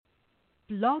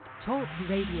Blog Talk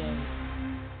Radio.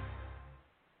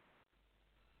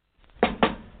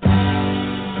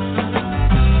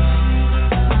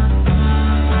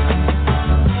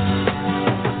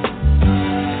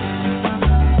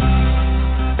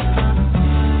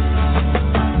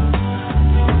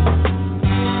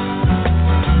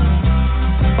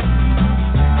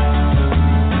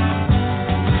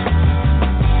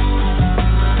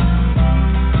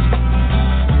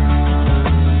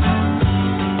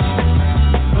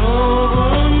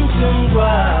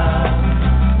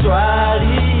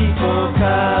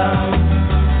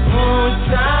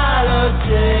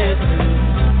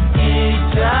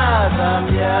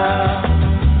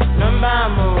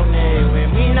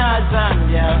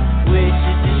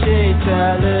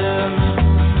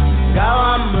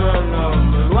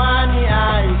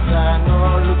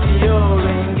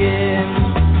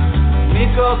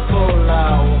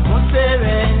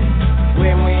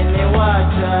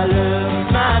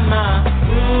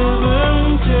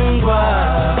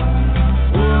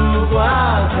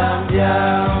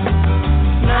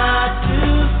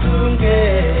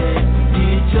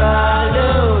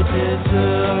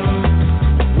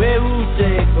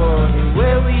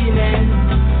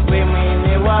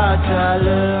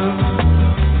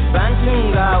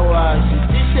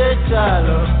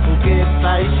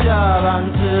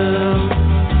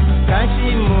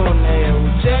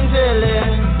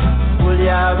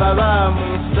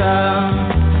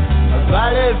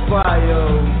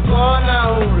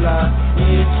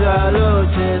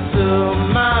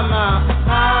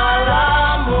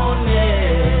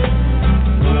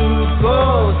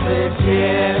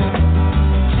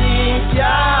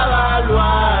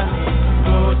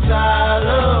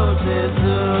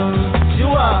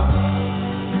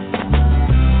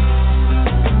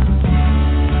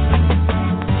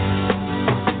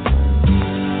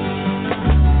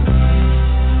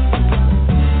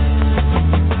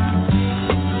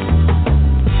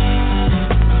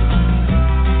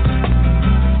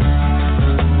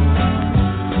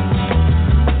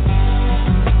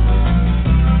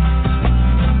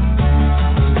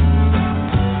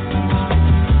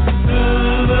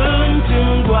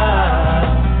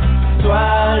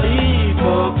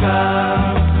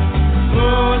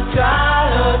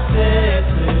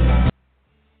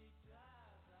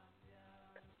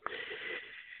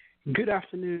 Good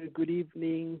afternoon, good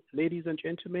evening, ladies and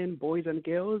gentlemen, boys and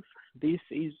girls. This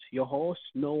is your host,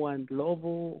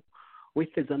 Ndhlovu, with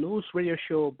the ZANUS radio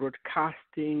show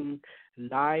broadcasting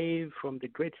live from the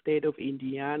great state of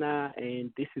Indiana.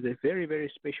 And this is a very,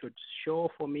 very special show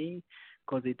for me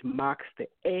because it marks the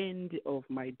end of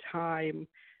my time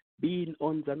being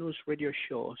on ZANUS radio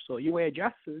show. So you were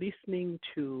just listening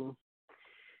to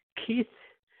Keith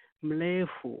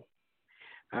Ndhlovu.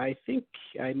 I think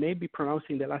I may be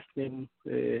pronouncing the last name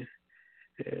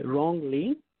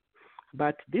wrongly,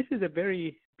 but this is a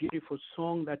very beautiful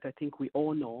song that I think we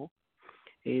all know.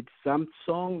 It's some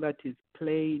song that is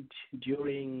played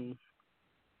during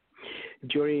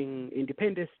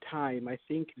independence time. I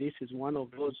think this is one of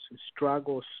those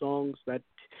struggle songs that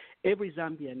every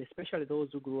Zambian, especially those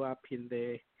who grew up in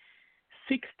the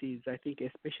 60s, I think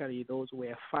especially those who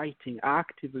were fighting,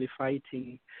 actively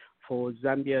fighting for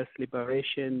Zambia's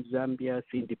liberation, Zambia's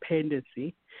independence,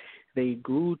 they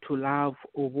grew to love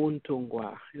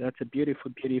Ubuntu. That's a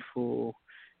beautiful, beautiful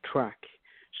track.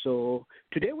 So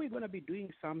today we're going to be doing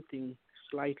something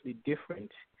slightly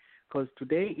different because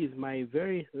today is my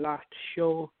very last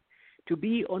show to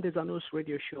be on the ZANUS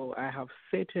radio show. I have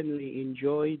certainly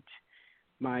enjoyed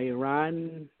my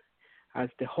run as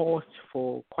the host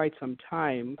for quite some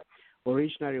time.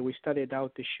 Originally, we started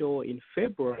out the show in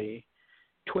February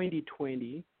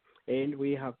 2020, and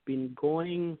we have been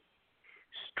going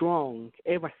strong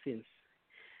ever since.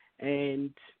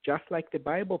 And just like the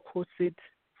Bible puts it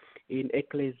in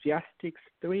Ecclesiastes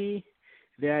 3,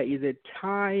 there is a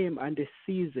time and a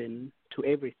season to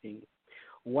everything.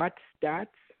 What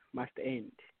starts must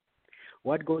end.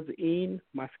 What goes in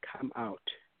must come out.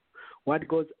 What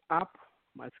goes up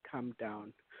must come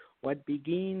down. What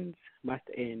begins must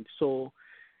end. So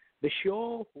the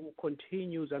show will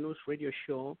continue, ZANUS radio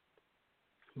show,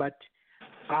 but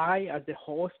I, as the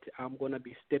host, I'm going to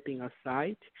be stepping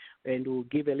aside and will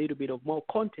give a little bit of more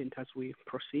content as we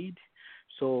proceed.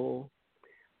 So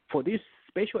for this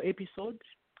special episode,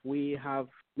 we have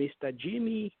Mr.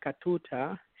 Jimmy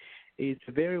Katuta. He's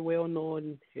a very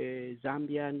well-known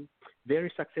Zambian,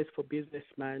 very successful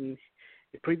businessman.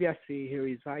 Previously, he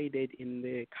resided in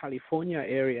the California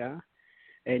area,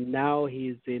 and now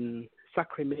he's in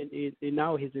Sacramento.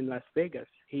 Now he's in Las Vegas.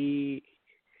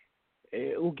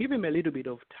 We'll give him a little bit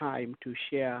of time to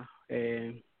share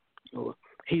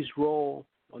his role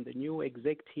on the new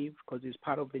executive, because he's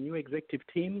part of the new executive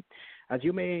team. As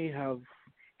you may have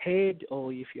heard,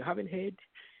 or if you haven't heard,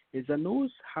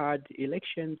 ZANUS had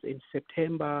elections in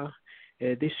September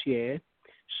this year.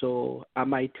 So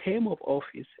my term of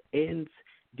office ends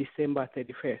December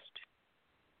 31st.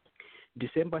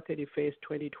 December 31st,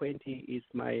 2020 is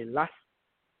my last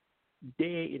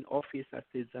day in office as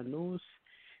the ZANUS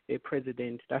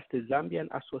president. That's the Zambian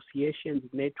Associations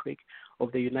Network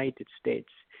of the United States.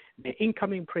 The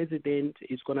incoming president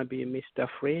is going to be Mr.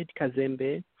 Fred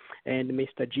Kazembe, and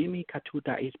Mr. Jimmy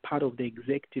Katuta is part of the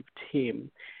executive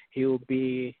team. He will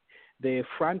be the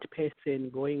front person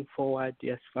going forward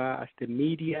as far as the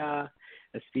media,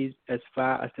 as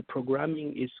far as the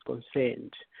programming is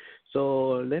concerned.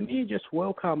 So let me just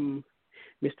welcome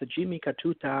Mr. Jimmy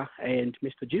Katuta, and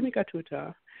Mr. Jimmy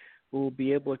Katuta will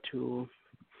be able to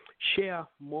share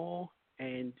more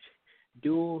and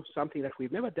do something that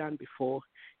we've never done before.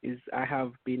 Is I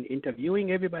have been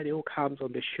interviewing everybody who comes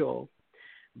on the show,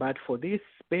 but for this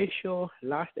special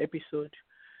last episode,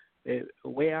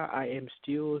 where I am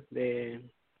still the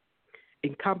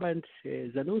incumbent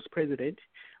ZANUS president,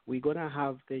 we're going to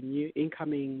have the new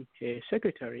incoming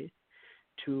secretary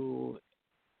to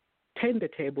turn the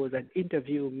tables and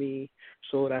interview me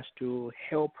so as to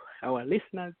help our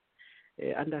listeners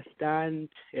understand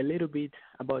a little bit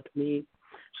about me.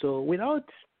 So without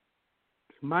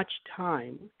much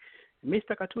time,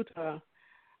 Mr. Katuta,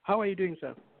 how are you doing,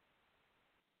 sir?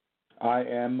 I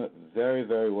am very,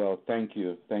 very well. Thank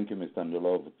you. Thank you, Mr.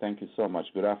 Ndhlovu. Thank you so much.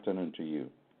 Good afternoon to you.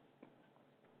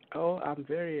 Oh, I'm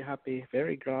very happy,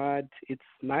 very glad. It's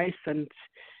nice and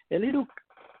a little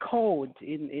cold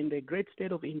in the great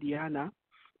state of Indiana,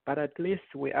 but at least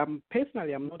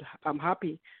I'm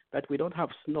happy that we don't have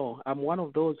snow. I'm one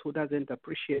of those who doesn't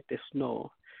appreciate the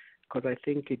snow because I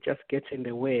think it just gets in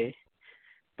the way.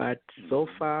 But so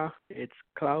far it's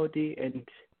cloudy and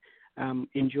I'm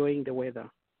enjoying the weather.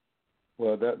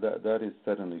 Well, that is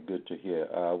certainly good to hear.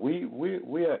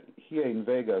 We are here in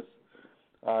Vegas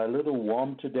a little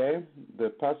warm today. The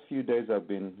past few days have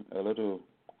been a little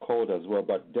cold as well,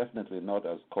 but definitely not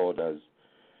as cold as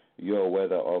your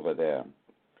weather over there.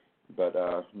 But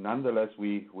nonetheless,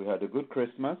 we had a good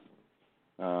Christmas.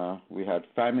 We had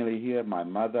family here, my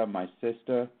mother, my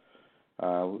sister.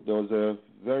 There was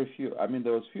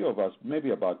few of us,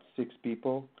 maybe about 6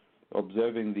 people,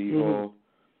 observing the whole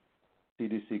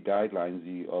CDC guidelines,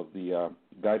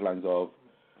 guidelines of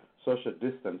social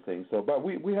distancing. So, but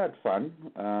we had fun.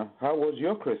 How was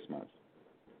your Christmas?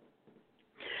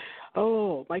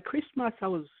 Oh, my Christmas, I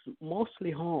was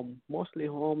mostly home,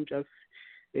 just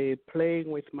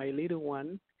playing with my little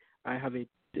one. I have a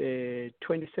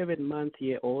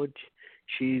 27-month-old.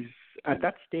 She's at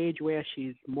that stage where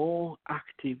she's more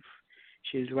active.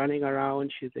 She's running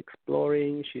around, she's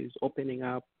exploring, she's opening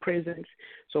up presents.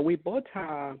 So we bought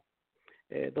her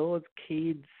those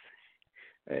kids,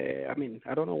 I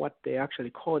don't know what they actually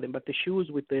call them, but the shoes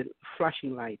with the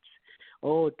flashing lights.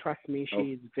 Oh, trust me,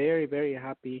 she's very, very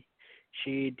happy.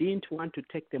 She didn't want to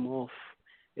take them off.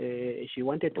 She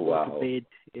wanted to go to bed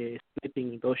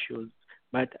sleeping in those shoes.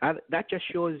 But that just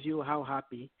shows you how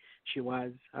happy she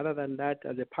was. Other than that,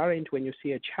 as a parent, when you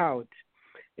see a child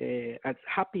as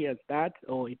happy as that,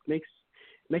 it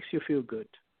makes you feel good.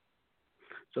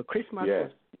 So Christmas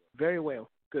was very well,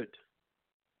 good.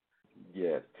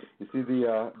 Yes. You see,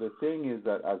 the thing is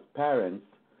that as parents,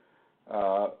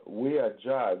 we are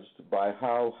judged by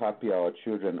how happy our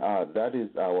children are. That is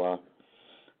our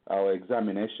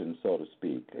examination, so to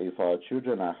speak. If our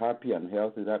children are happy and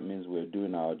healthy, that means we're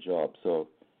doing our job. So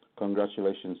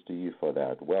congratulations to you for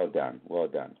that. Well done. Well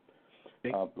done.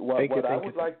 What I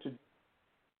would like to,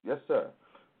 yes, sir.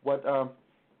 What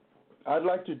I'd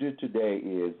like to do today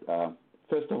is,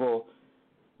 first of all,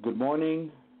 good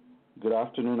morning, good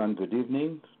afternoon, and good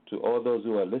evening to all those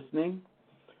who are listening.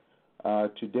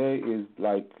 Today is,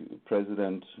 like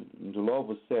President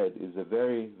Ndhlovu said, is a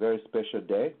very, very special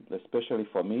day, especially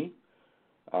for me.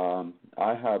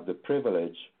 I have the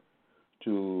privilege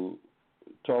to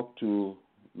talk to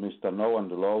Mr.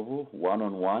 Ndhlovu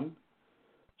one-on-one,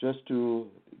 just to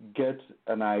get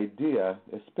an idea,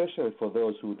 especially for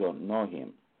those who don't know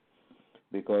him,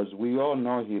 because we all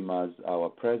know him as our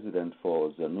president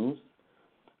for ZANUS,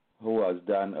 who has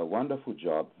done a wonderful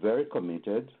job, very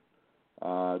committed,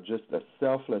 just a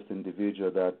selfless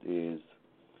individual that is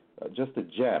just a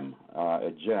gem,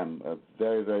 a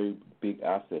very, very big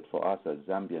asset for us as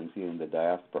Zambians here in the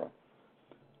diaspora.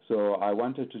 So I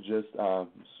wanted to just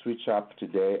switch up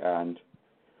today and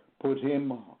put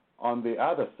him on the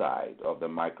other side of the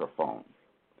microphone.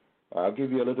 I'll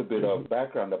give you a little bit of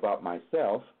background about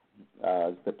myself.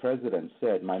 as the president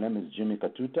said, my name is Jimmy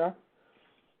Katuta.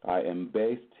 I am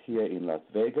based here in Las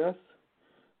Vegas.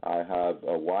 I have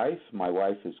a wife. My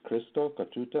wife is Crystal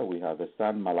Katuta. We have a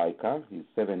son, Malaika. He's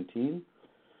 17.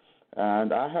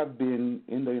 And I have been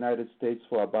in the United States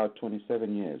for about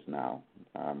 27 years now.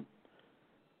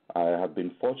 I have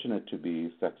been fortunate to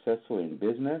be successful in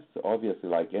business. Obviously,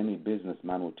 like any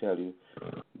businessman will tell you,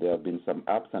 there have been some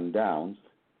ups and downs,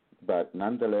 but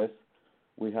nonetheless,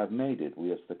 we have made it. We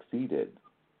have succeeded.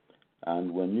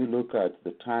 And when you look at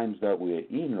the times that we're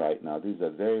in right now, these are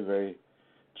very, very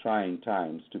trying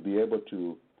times. To be able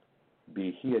to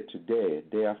be here today,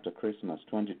 day after Christmas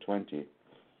 2020,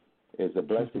 is a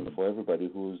blessing for everybody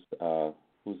who's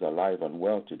alive and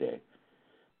well today.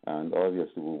 And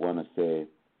obviously, we want to say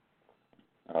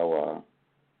our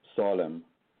solemn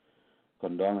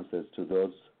condolences to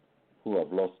those who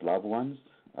have lost loved ones.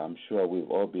 I'm sure we've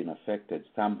all been affected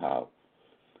somehow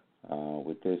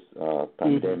with this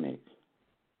pandemic.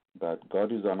 But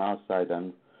God is on our side,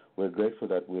 and we're grateful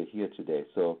that we're here today.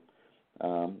 So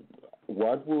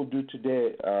what we'll do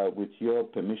today, with your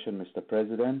permission, Mr.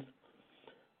 President,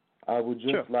 I would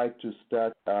just like to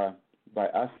start by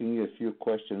asking you a few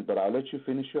questions, but I'll let you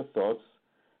finish your thoughts,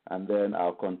 and then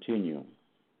I'll continue.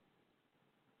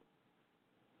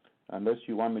 Unless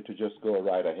you want me to just go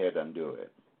right ahead and do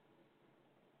it.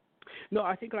 No,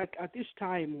 I think like at this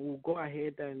time we'll go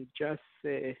ahead and just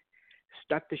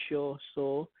start the show.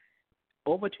 So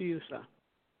over to you, sir.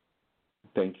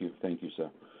 Thank you, sir.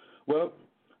 Well,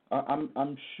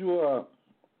 I'm sure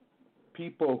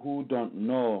people who don't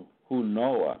know who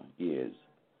Noah is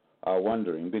are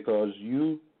wondering, because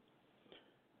you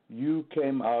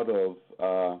came out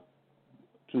of.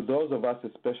 To those of us,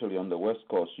 especially on the West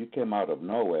Coast, you came out of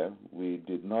nowhere. We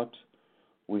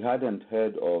hadn't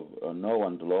heard of Noah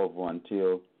Ndhlovu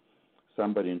until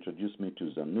somebody introduced me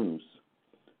to ZANUS,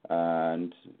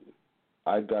 and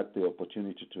I got the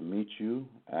opportunity to meet you,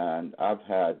 and I've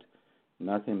had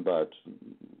nothing but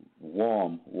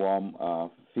warm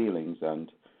feelings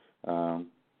and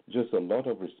just a lot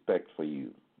of respect for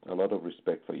you,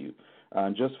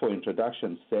 And just for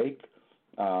introduction's sake,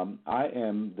 I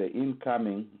am the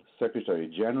incoming Secretary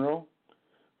General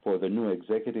for the new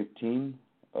executive team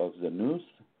of ZANUS.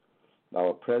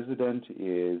 Our president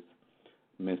is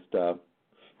Mr.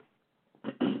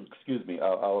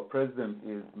 Our president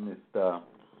is Mr.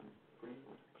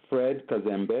 Fred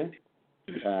Kazembe,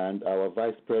 and our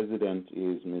vice president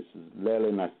is Mrs.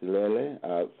 Lele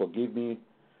Nasilele. Forgive me,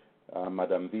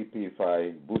 Madam VP, if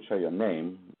I butcher your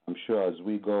name. I'm sure as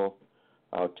we go,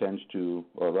 I'll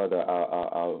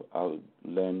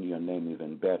learn your name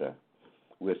even better.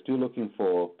 We're still looking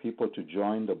for people to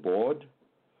join the board,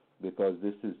 because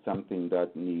this is something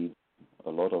that needs a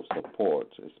lot of support,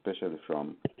 especially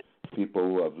from people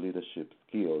who have leadership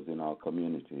skills in our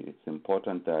community. It's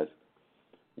important that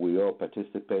we all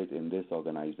participate in this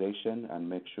organization and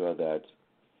make sure that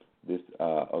this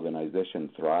organization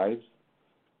thrives.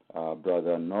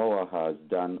 Brother Noah has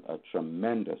done a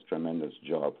tremendous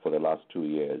job for the last 2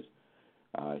 years.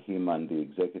 Him and the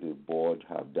executive board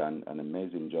have done an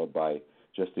amazing job by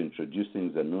just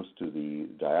introducing ZANUS to the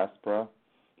diaspora.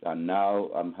 And now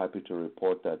I'm happy to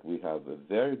report that we have a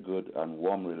very good and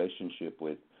warm relationship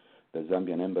with the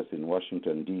Zambian embassy in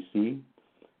Washington, D.C.,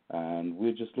 and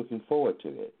we're just looking forward to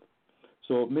it.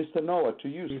 So, Mr. Noah, to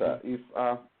you, sir,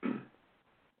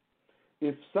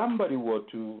 if somebody were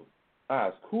to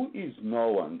ask, who is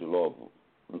Noah Ndhlovu?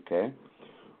 Okay?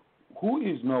 Who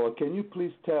is Noah? Can you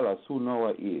please tell us who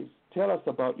Noah is? Tell us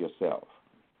about yourself.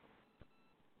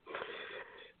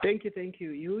 Thank you.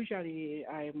 Usually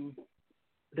I'm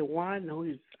the one who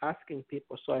is asking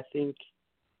people, so I think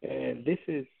this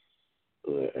is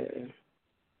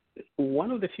one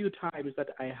of the few times that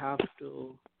I have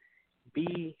to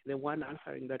be the one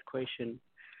answering that question.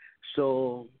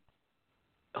 So,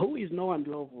 who is Noah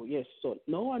Ndhlovu? Yes, so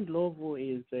Noah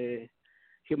Ndhlovu is a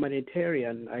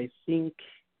humanitarian. I think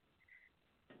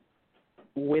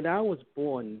when I was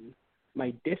born,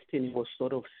 my destiny was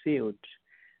sort of sealed.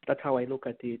 That's how I look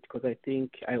at it, because I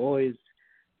think I always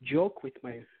joke with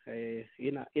my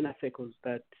inner circles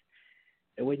that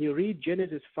when you read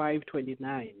Genesis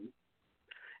 5:29,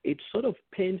 it sort of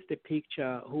paints the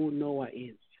picture who Noah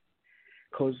is.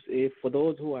 Because for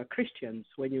those who are Christians,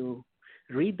 when you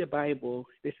read the Bible,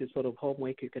 this is sort of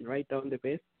homework. You can write down the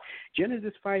verse.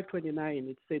 Genesis 5:29,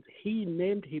 it says, he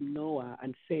named him Noah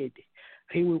and said,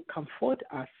 he will comfort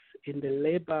us in the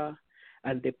labor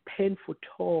and the painful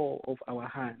toil of our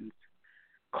hands,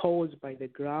 caused by the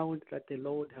ground that the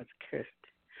Lord has cursed.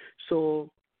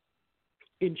 So,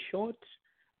 in short,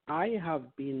 I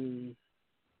have been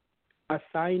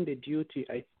assigned a duty,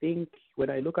 I think when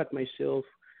I look at myself,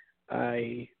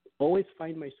 I always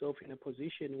find myself in a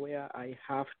position where I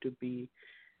have to be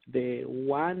the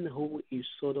one who is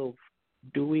sort of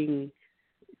doing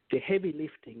the heavy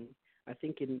lifting, I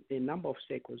think, in a number of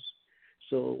circles.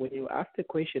 So when you ask the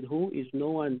question, who is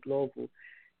Ndhlovu?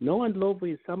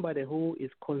 Ndhlovu is somebody who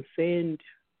is concerned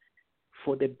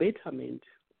for the betterment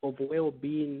of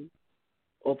well-being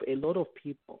of a lot of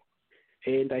people.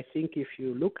 And I think if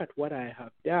you look at what I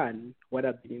have done, what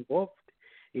I've been involved,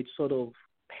 it sort of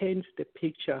paints the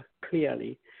picture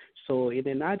clearly. So in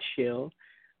a nutshell,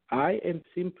 I am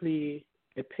simply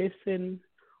a person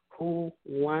who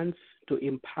wants to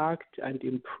impact and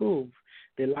improve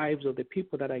the lives of the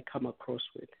people that I come across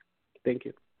with. Thank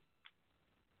you.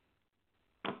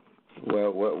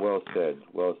 Well said.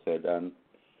 Well said, and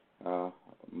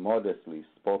modestly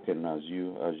spoken, as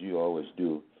you always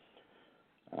do.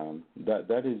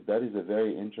 That is a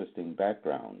very interesting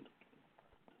background.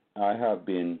 I have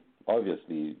been,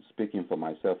 obviously, speaking for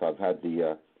myself, I've had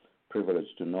the privilege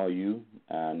to know you,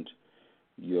 and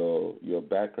your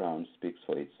background speaks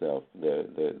for itself.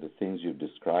 The things you've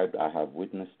described, I have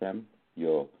witnessed them.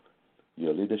 Your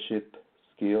leadership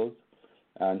skills,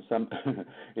 and some.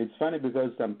 It's funny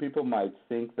because some people might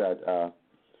think that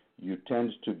you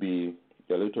tend to be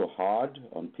a little hard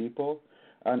on people,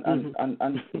 and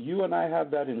you and I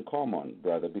have that in common,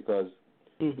 brother, because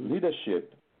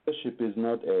leadership is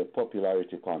not a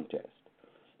popularity contest.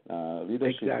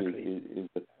 Leadership exactly. is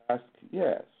a task.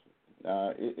 Yes,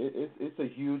 it's a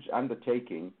huge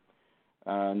undertaking,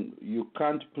 and you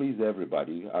can't please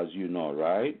everybody, as you know,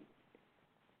 right?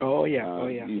 Oh yeah.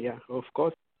 Of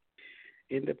course.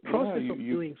 In the process of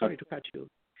doing, sorry to cut you.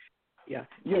 Yeah.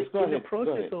 Yes, go ahead. In the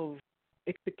process of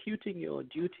executing your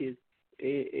duties,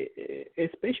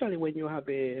 especially when you have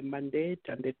a mandate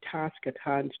and a task at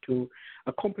hand to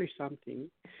accomplish something,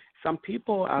 some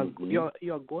people are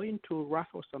you're going to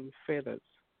ruffle some feathers,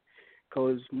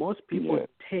 because most people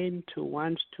tend to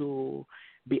want to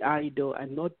be idle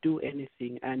and not do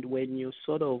anything. And when you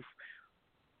sort of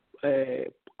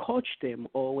coach them,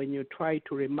 or when you try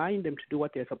to remind them to do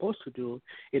what they're supposed to do,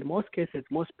 in most cases,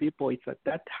 most people, it's at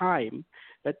that time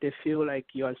that they feel like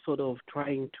you are sort of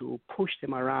trying to push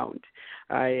them around.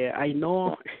 I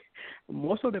know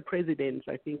most of the presidents,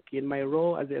 I think in my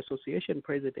role as the association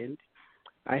president,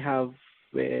 I have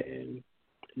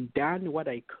done what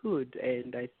I could,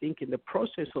 and I think in the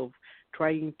process of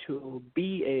trying to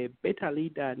be a better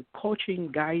leader and coaching,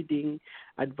 guiding,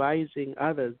 advising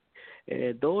others,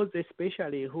 those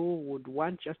especially who would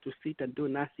want just to sit and do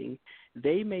nothing,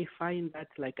 they may find that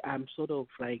like I'm sort of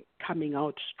like coming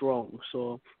out strong.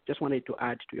 So just wanted to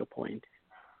add to your point.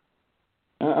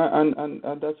 And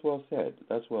that's well said.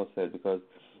 That's well said, because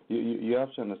you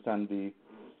have to understand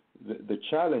the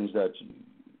challenge that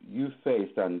you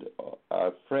face, and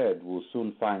Fred will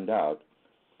soon find out,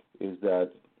 is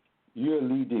that you're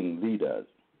leading leaders.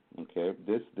 Okay,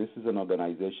 this is an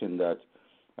organization that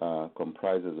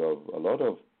comprises of a lot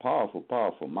of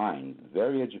powerful minds,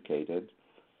 very educated,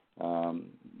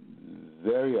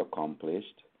 very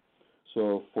accomplished.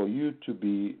 So for you to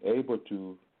be able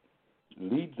to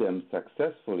lead them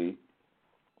successfully,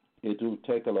 it will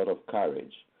take a lot of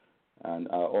courage. And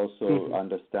I also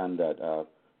understand that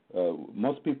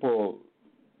most people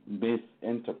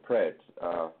misinterpret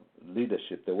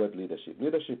leadership, the word leadership.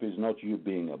 Leadership is not you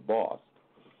being a boss.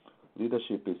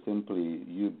 Leadership is simply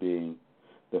you being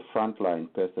the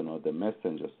frontline person, or the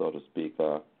messenger, so to speak,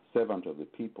 servant of the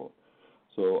people.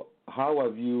 So how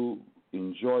have you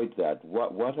enjoyed that?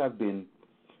 What have been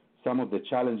some of the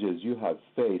challenges you have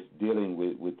faced dealing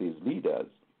with these leaders?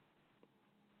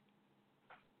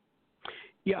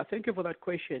 Yeah, thank you for that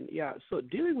question. Yeah, so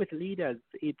dealing with leaders,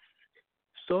 it's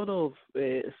sort of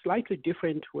slightly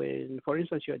different when, for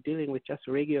instance, you're dealing with just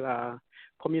regular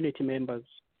community members.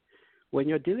 When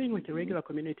you're dealing with the regular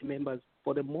community members,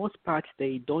 for the most part,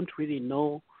 they don't really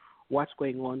know what's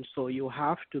going on. So you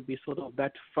have to be sort of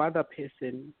that father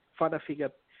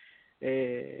figure,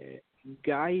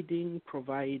 guiding,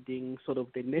 providing sort of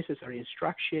the necessary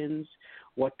instructions,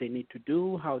 what they need to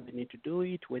do, how they need to do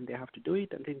it, when they have to do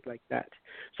it, and things like that.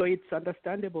 So it's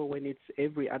understandable when it's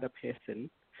every other person,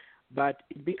 but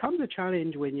it becomes a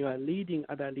challenge when you are leading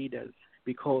other leaders,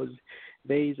 because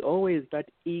there is always that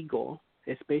ego,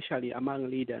 especially among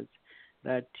leaders,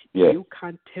 that you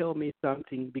can't tell me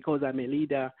something because I'm a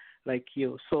leader like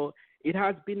you. So it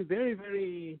has been very,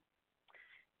 very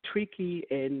tricky,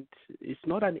 and it's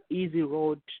not an easy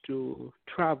road to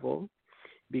travel,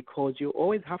 because you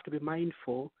always have to be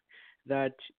mindful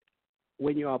that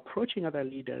when you're approaching other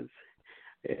leaders,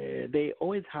 they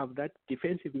always have that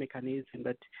defensive mechanism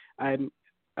that I'm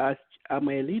I'm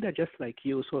a leader just like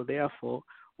you, so therefore,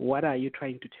 what are you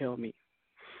trying to tell me?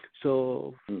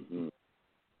 So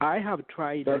I have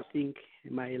tried, I think,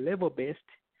 my level best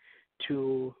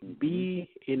to be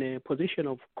in a position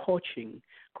of coaching,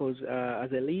 because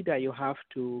as a leader, you have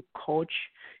to coach,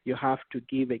 you have to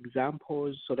give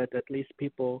examples so that at least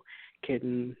people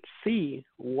can see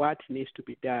what needs to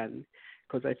be done.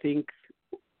 Because I think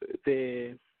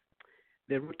the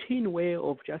routine way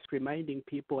of just reminding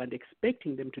people and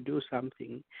expecting them to do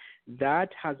something, that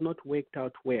has not worked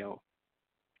out well.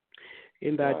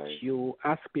 In that you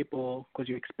ask people, because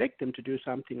you expect them to do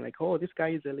something like, oh, this guy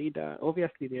is a leader.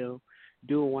 Obviously, they'll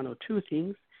do one or two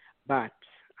things. But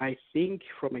I think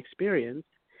from experience,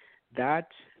 that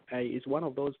is one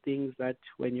of those things that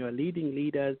when you're leading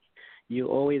leaders, you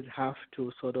always have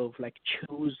to sort of like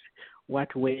choose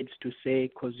what words to say,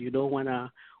 because you don't want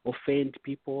to offend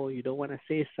people. You don't want to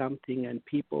say something and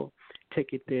people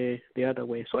take it the other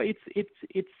way. So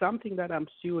it's something that I'm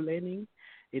still learning.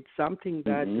 It's something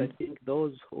that I think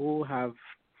those who have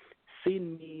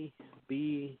seen me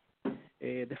be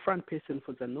the front person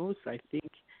for ZANUS, I think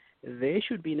they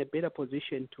should be in a better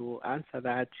position to answer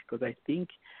that, because I think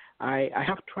I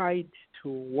have tried to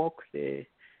walk the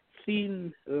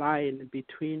thin line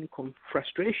between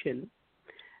frustration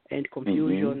and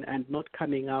confusion and not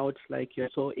coming out like you're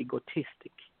so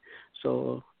egotistic.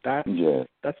 So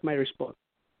that's my response.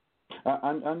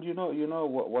 And you know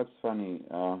what's funny,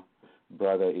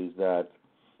 brother, is that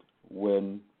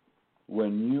when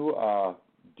you are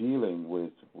dealing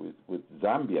with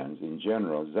Zambians in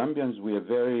general, Zambians, we are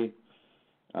very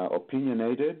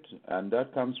opinionated, and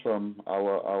that comes from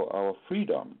our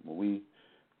freedom. We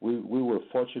were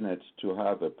fortunate to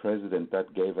have a president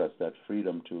that gave us that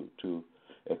freedom to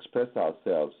express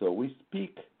ourselves. So we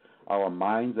speak our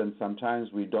minds, and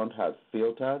sometimes we don't have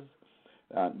filters.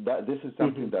 This is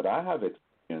something that I have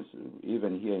experienced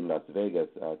even here in Las Vegas,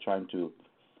 trying to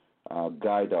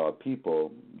guide our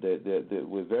people.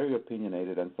 We're very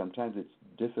opinionated, and sometimes it's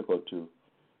difficult to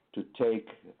take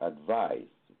advice.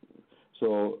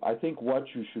 So I think what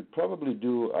you should probably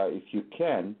do, if you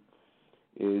can,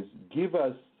 is give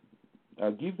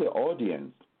the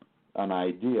audience an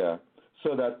idea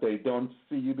so that they don't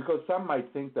see you, because some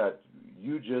might think that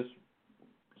you just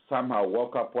somehow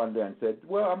woke up one day and said,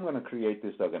 well, I'm going to create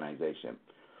this organization.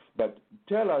 But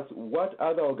tell us, what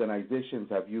other organizations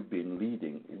have you been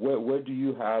leading? Where do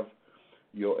you have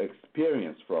your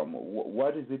experience from?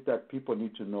 What is it that people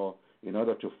need to know in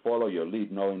order to follow your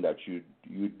lead, knowing that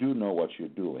you do know what you're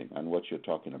doing and what you're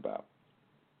talking about?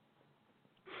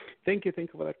 Thank you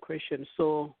for that question.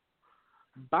 So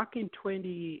back in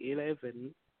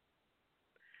 2011,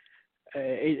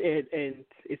 and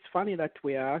it's funny that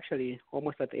we are actually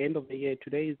almost at the end of the year.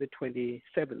 Today is the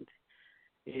 27th.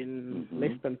 In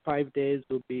less than 5 days,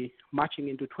 we'll be marching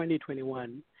into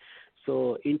 2021.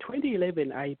 So in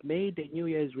 2011, I made a New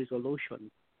Year's resolution.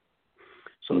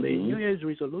 So the New Year's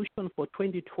resolution for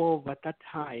 2012 at that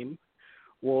time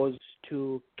was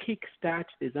to kickstart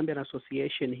the Zambian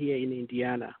Association here in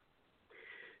Indiana.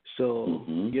 So,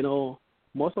 you know,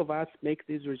 most of us make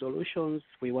these resolutions.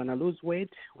 We want to lose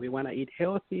weight. We want to eat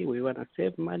healthy. We want to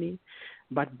save money.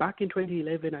 But back in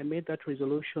 2011, I made that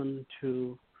resolution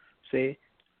to say,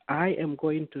 I am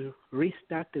going to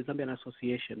restart the Zambian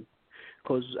Association,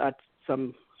 because at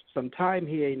some time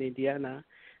here in Indiana,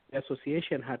 the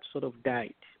association had sort of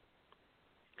died.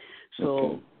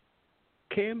 So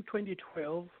came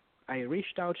 2012, I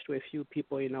reached out to a few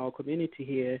people in our community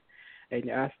here and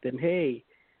asked them, hey,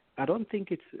 I don't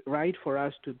think it's right for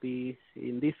us to be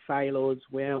in these silos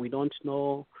where we don't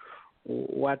know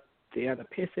what the other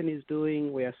person is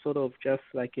doing. We are sort of just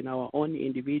like in our own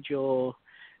individual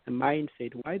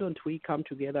mindset. Why don't we come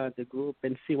together as a group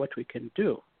and see what we can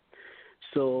do?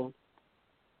 So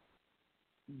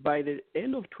by the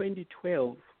end of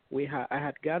 2012, I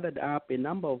had gathered up a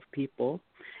number of people,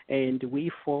 and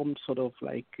we formed sort of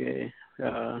like the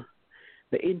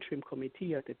interim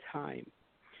committee at the time.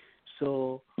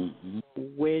 So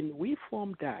when we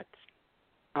formed that,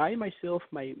 I myself,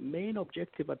 my main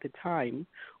objective at the time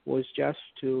was just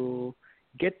to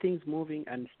get things moving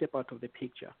and step out of the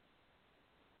picture.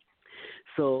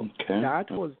 So that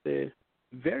was the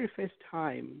very first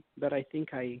time that I think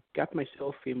I got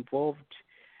myself involved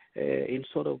in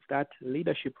sort of that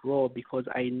leadership role, because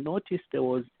I noticed there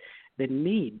was the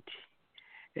need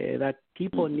that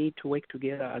people need to work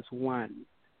together as one,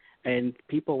 and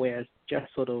people were just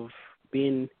sort of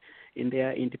being in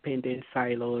their independent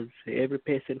silos, every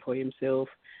person for himself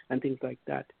and things like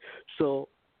that. So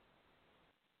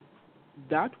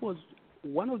that was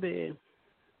one of the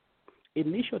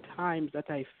initial times that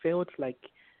I felt like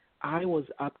I was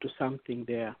up to something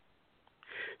there.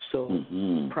 So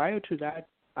prior to that,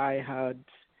 I had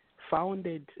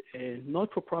founded a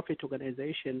not-for-profit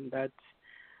organization that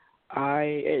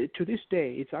to this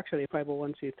day, it's actually a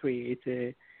 501c3.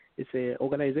 It's an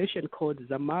organization called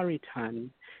Zamaritan.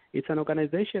 It's an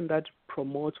organization that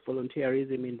promotes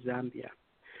volunteerism in Zambia.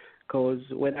 Because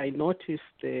when I noticed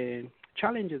the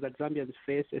challenges that Zambians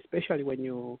face, especially when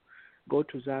you go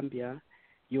to Zambia,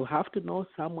 you have to know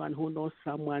someone who knows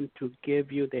someone to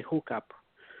give you the hookup.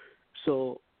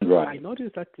 So I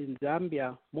noticed that in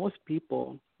Zambia, most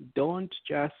people don't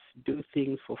just do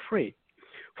things for free.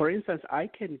 For instance, I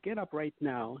can get up right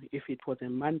now, if it was a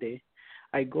Monday,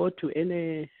 I go to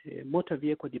any motor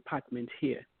vehicle department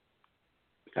here.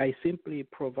 I simply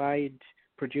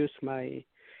produce my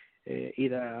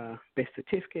either birth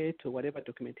certificate or whatever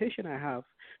documentation I have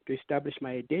to establish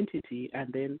my identity,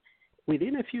 and then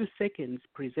within a few seconds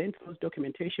present those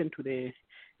documentation to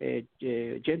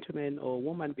the gentleman or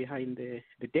woman behind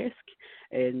the desk,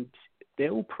 and they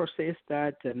will process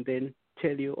that and then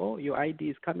tell you, oh, your ID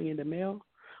is coming in the mail,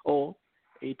 or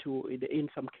in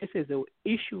some cases they will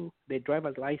issue the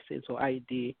driver's license or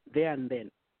ID there and then.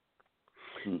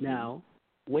 Now,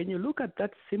 when you look at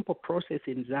that simple process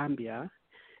in Zambia,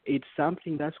 it's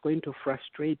something that's going to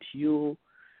frustrate you,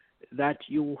 that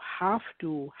you have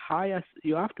to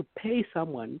pay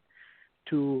someone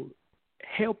to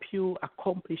help you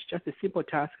accomplish just a simple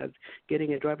task as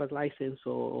getting a driver's license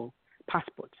or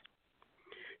passport.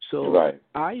 So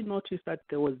I noticed that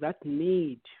there was that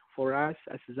need for us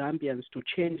as Zambians to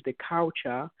change the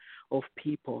culture of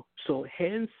people. So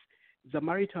hence,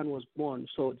 Zamaritan was born.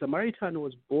 So Zamaritan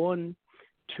was born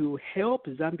to help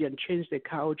Zambian change the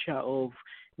culture of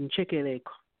Nchekeleko.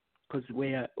 Because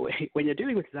when you're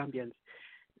dealing with Zambians,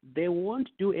 they won't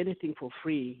do anything for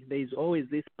free. There is always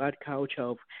this bad culture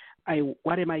of,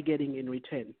 what am I getting in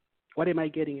return? What am I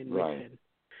getting in return?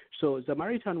 So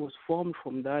Zamaritan was formed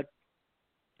from that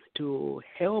to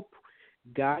help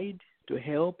guide, to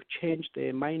help change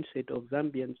the mindset of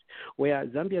Zambians, where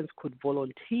Zambians could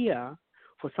volunteer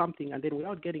for something and then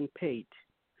without getting paid.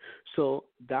 So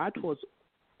that was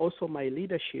also my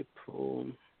leadership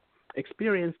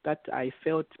experience, that I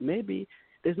felt maybe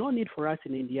there's no need for us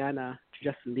in Indiana to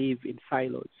just live in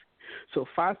silos. So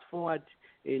fast forward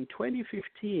in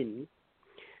 2015,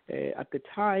 at the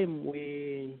time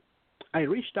I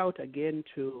reached out again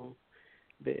to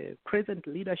the present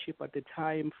leadership at the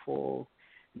time for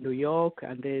New York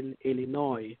and then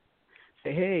Illinois.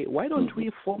 Say, hey, why don't we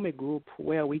form a group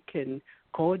where we can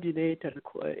coordinate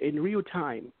in real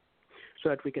time, so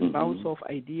that we can bounce off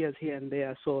ideas here and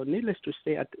there. So needless to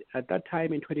say, at that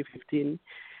time in 2015,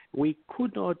 we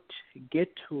could not get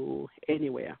to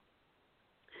anywhere.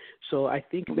 So I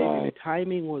think maybe the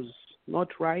timing was not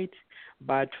right,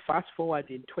 but fast forward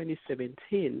in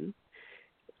 2017,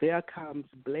 there comes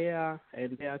Blair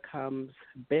and there comes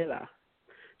Bella.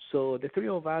 So the three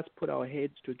of us put our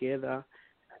heads together.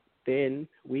 Then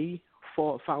we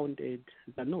founded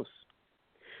ZANUS.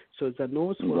 So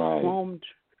ZANUS was formed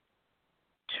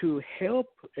to help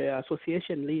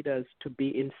association leaders to be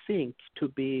in sync, to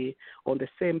be on the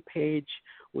same page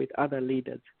with other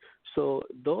leaders. So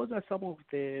those are some of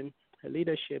the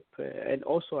leadership, and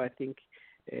also I think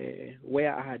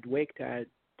where I had worked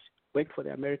for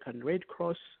the American Red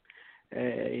Cross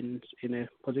in a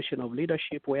position of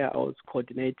leadership where I was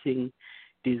coordinating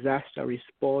disaster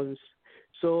response.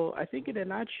 So I think in a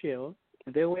nutshell,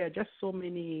 there were just so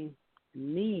many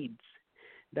needs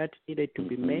that needed to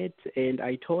be met, and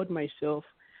I told myself,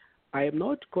 I am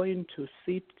not going to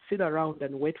sit around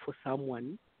and wait for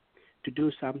someone to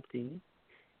do something,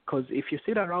 because if you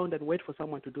sit around and wait for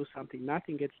someone to do something,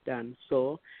 nothing gets done.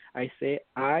 So I say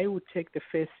I will take the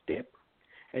first step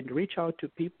and reach out to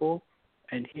people,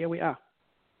 and here we are.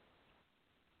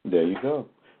 There you go.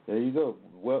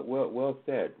 Well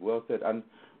said. And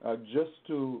just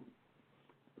to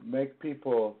make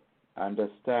people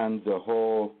understand the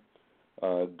whole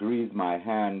grease my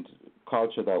hand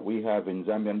culture that we have in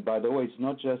Zambia. And by the way, it's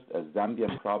not just a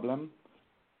Zambian problem.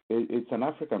 It's an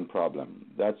African problem.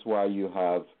 That's why you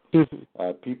have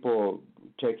people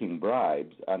taking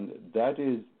bribes. And that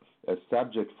is a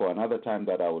subject for another time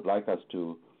that I would like us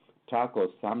to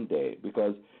tackle someday.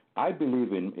 Because I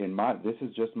believe this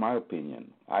is just my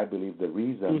opinion, I believe the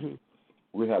reason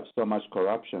we have so much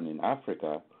corruption in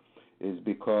Africa is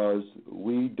because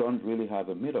we don't really have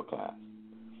a middle class.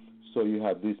 So you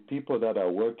have these people that are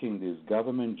working these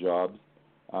government jobs,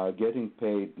 getting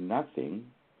paid nothing.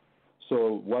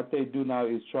 So what they do now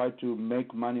is try to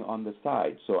make money on the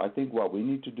side. So I think what we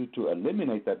need to do to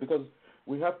eliminate that, because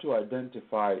we have to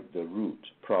identify the root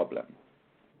problem.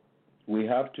 We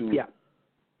have to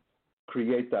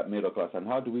create that middle class. And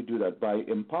how do we do that? By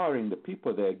empowering the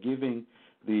people there, giving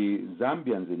the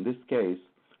Zambians, in this case,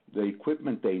 the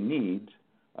equipment they need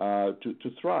to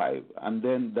thrive. And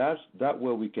then that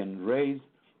way we can raise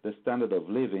the standard of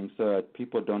living so that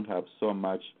people don't have so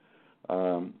much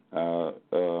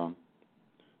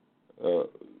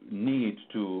need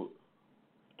to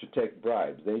take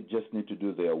bribes. They just need to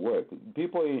do their work.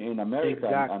 People in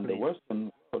America and the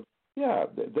Western world,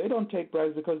 they don't take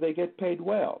bribes because they get paid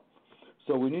well.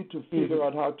 So we need to figure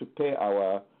out how to pay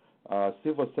our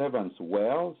civil servants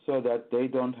well so that they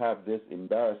don't have this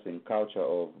embarrassing culture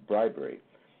of bribery.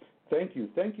 Thank you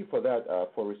for that,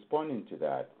 for responding to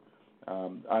that.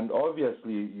 And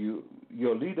obviously,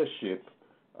 your leadership,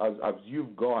 as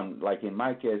you've gone, like in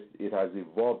my case, it has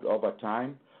evolved over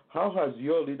time. How has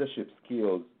your leadership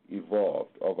skills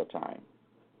evolved over time?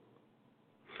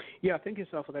 Yeah, thank you,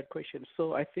 sir, for that question.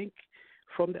 So I think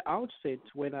from the outset,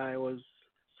 when I was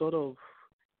sort of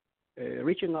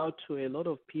reaching out to a lot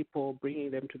of people,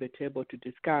 bringing them to the table to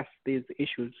discuss these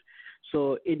issues.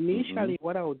 So initially,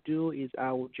 what I would do is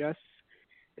I would just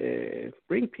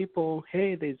bring people,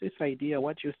 hey, there's this idea,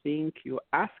 what do you think? You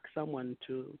ask someone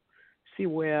to see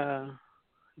where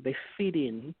they fit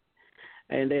in.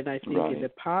 And then I think in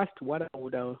the past, what I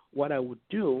would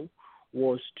do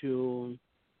was to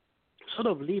sort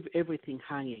of leave everything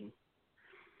hanging.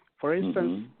 For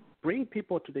instance, bring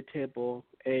people to the table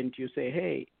and you say,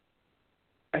 hey,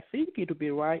 I think it would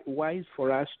be wise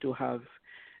for us to have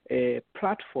a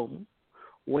platform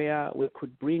where we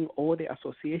could bring all the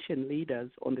association leaders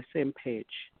on the same page.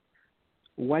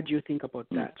 What do you think about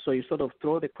that? So you sort of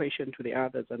throw the question to the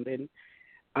others, and then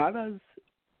others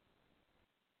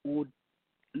would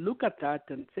look at that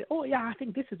and say, oh, yeah, I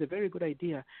think this is a very good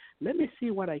idea. Let me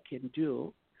see what I can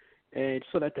do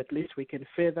so that at least we can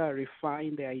further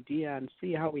refine the idea and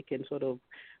see how we can sort of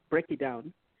break it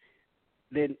down.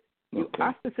 Then you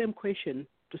ask the same question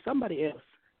to somebody else.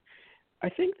 I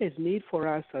think there's need for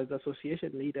us as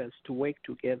association leaders to work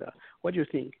together. What do you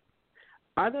think?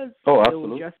 Others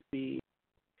will just be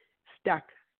stuck,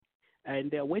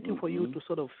 and they're waiting for you to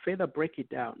sort of further break it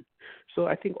down. So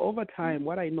I think over time,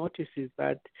 what I notice is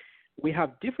that we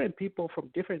have different people from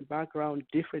different backgrounds,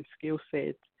 different skill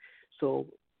sets. So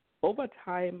over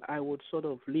time, I would sort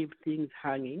of leave things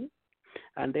hanging.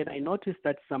 And then I noticed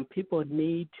that some people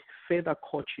need further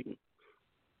coaching.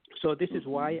 So this is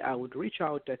why I would reach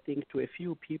out, I think, to a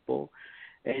few people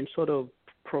and sort of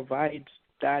provide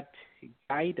that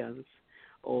guidance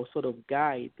or sort of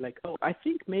guide, like, oh, I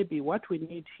think maybe what we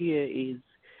need here is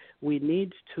we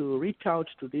need to reach out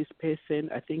to this person.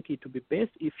 I think it would be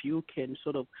best if you can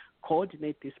sort of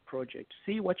coordinate this project,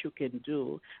 see what you can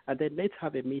do, and then let's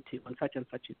have a meeting on such and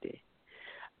such a day.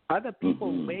 Other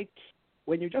people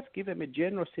when you just give them a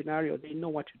general scenario, they know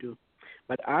what to do.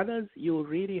 But others, you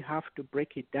really have to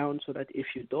break it down so that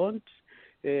if you don't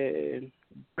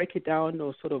break it down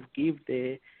or sort of give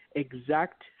the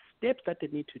exact steps that they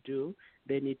need to do,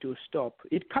 they need to stop.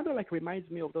 It kind of like reminds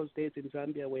me of those days in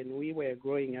Zambia when we were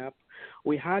growing up.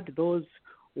 We had those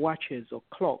watches or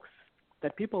clocks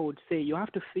that people would say, you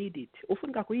have to feed it. You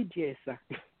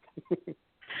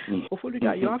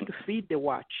have to feed the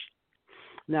watch.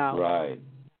 Now,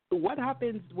 what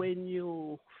happens when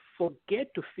you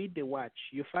forget to feed the watch?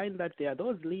 You find that there are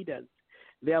those leaders,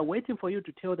 they are waiting for you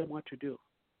to tell them what to do.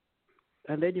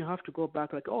 And then you have to go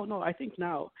back like, oh, no, I think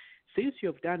now, since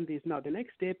you've done this, now the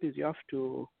next step is you have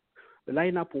to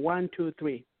line up 1, 2,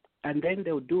 3. And then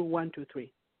they'll do 1, 2,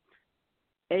 3.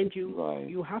 And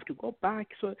you have to go back.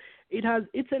 So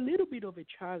it's a little bit of a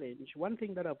challenge. One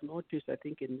thing that I've noticed, I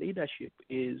think, in leadership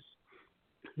is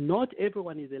not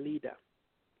everyone is a leader.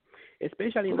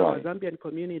 Especially in our Zambian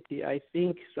community, I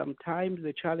think sometimes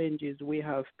the challenge is we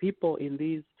have people in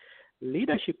these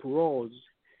leadership roles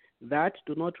that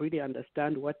do not really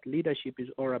understand what leadership is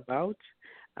all about,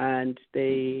 and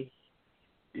they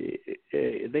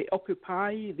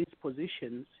occupy these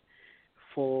positions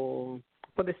for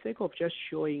the sake of just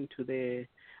showing to the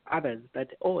others that,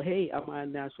 oh, hey, I'm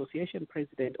an association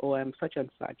president or I'm such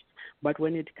and such. But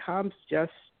when it comes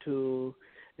just to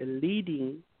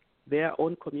leading their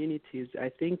own communities, I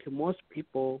think most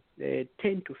people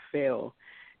tend to fail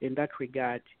in that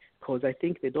regard because I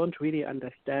think they don't really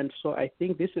understand. So I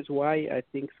think this is why I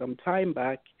think some time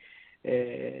back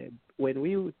when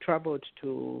we traveled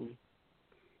to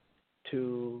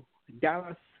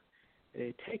Dallas,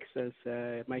 Texas,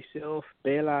 myself,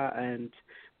 Bella, and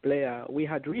Blair, we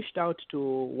had reached out to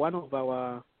one of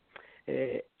our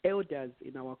elders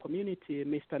in our community,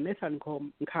 Mr. Nathan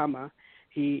Nkama.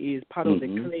 He is part of the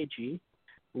clergy,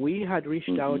 we had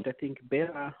reached out. I think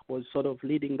Bella was sort of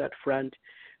leading that front,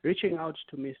 reaching out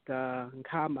to Mr.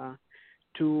 Nkama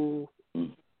to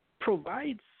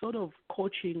provide sort of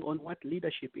coaching on what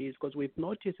leadership is, because we've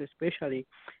noticed, especially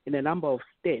in a number of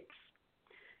states,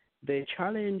 the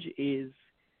challenge is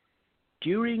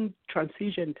during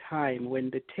transition time, when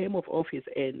the term of office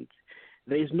ends,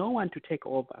 there is no one to take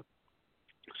over.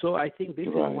 So I think this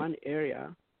is one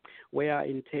area where,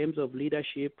 in terms of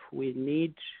leadership, we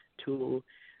need to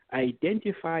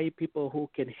identify people who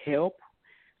can help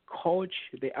coach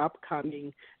the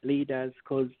upcoming leaders,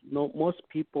 because most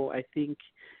people, I think,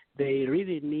 they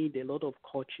really need a lot of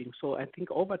coaching. So I think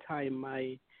over time,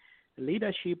 my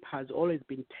leadership has always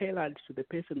been tailored to the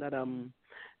person that I'm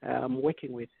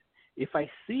working with. If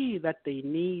I see that they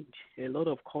need a lot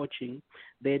of coaching,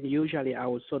 then usually I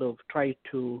will sort of try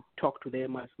to talk to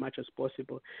them as much as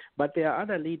possible. But there are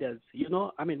other leaders,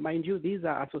 mind you, these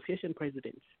are association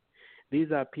presidents.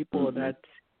 These are people that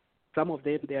some of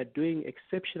them, they are doing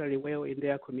exceptionally well in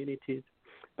their communities,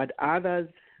 but others,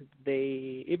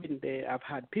 I've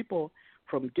had people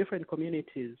from different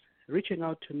communities reaching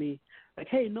out to me like,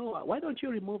 hey, Noah, why don't you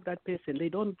remove that person? They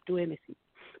don't do anything.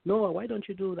 Noah, why don't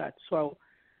you do that? So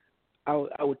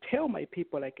I would tell my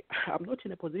people, like, I'm not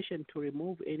in a position to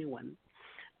remove anyone.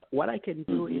 What I can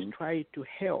do is try to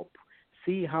help,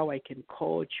 see how I can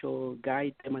coach or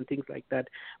guide them and things like that.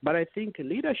 But I think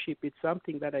leadership is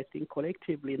something that I think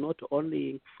collectively, not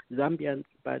only Zambians,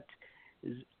 but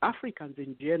Africans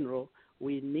in general,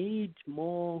 we need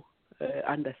more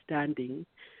understanding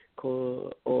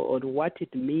on what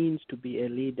it means to be a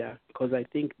leader, because I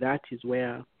think that is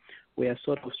where we are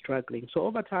sort of struggling. So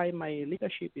over time, my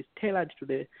leadership is tailored to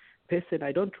the person.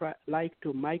 I don't like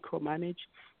to micromanage,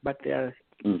 but there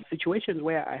are situations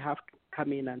where I have to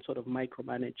come in and sort of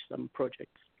micromanage some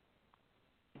projects.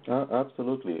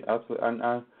 Absolutely.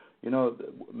 And,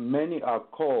 many are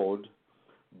called,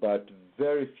 but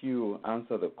very few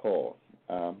answer the call.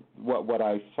 What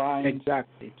I find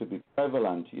to be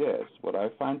prevalent, what I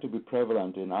find to be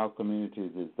prevalent in our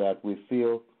communities is that we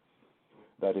feel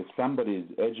that if somebody is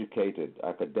educated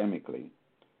academically,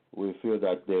 we feel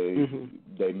that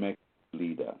they make a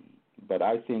leader. But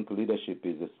I think leadership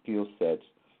is a skill set,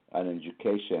 an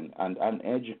education, and an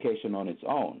education on its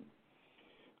own.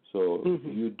 So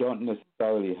you don't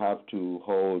necessarily have to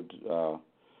hold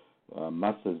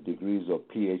master's degrees or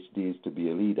PhDs to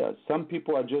be a leader. Some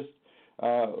people are just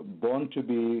born to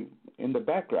be in the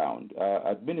background,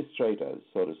 administrators,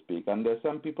 so to speak. And there's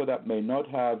some people that may not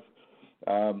have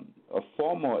a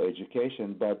formal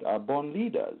education, but are born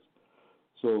leaders.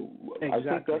 So I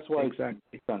think that's why it's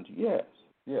important. Yes,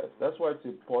 that's why it's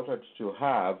important to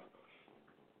have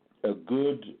a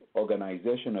good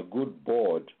organization, a good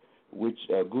board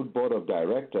of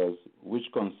directors, which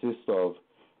consists of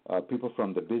people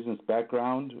from the business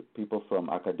background, people from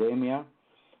academia,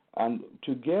 and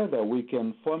together we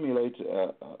can formulate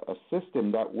a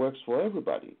system that works for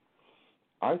everybody.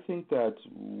 I think that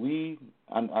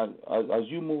as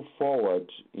you move forward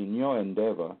in your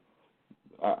endeavor,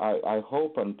 I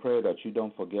hope and pray that you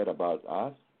don't forget about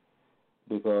us,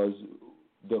 because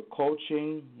the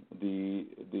coaching,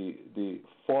 the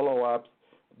follow-ups,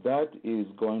 that is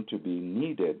going to be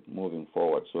needed moving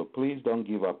forward. So please don't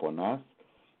give up on us.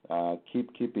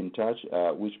 Keep in touch,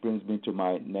 which brings me to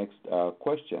my next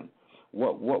question.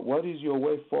 What is your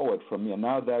way forward from here?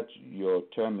 Now that your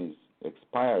term is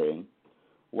expiring,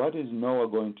 what is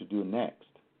NOAA going to do next?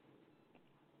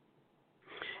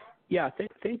 Yeah,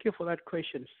 thank you for that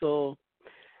question. So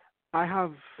I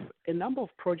have a number of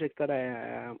projects that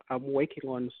I'm working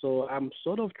on. So I'm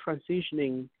sort of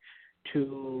transitioning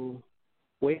to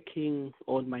working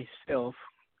on myself.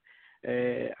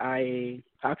 I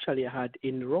actually had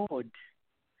enrolled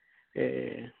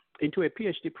into a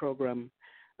PhD program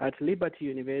at Liberty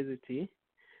University,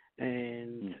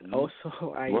 and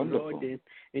also I enrolled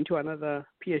into another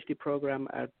PhD program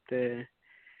at the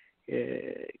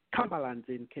Cumberland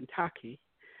in Kentucky.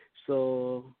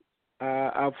 So,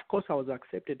 of course, I was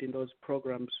accepted in those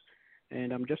programs,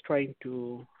 and I'm just trying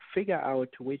to figure out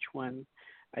which one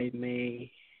I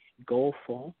may go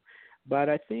for. But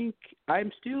I think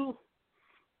I'm still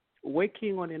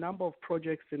working on a number of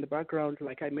projects in the background.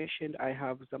 Like I mentioned, I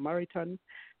have Samaritan.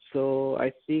 So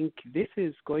I think this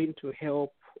is going to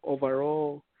help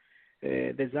overall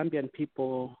the Zambian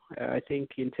people, I think,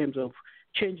 in terms of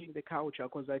changing the culture,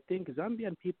 because I think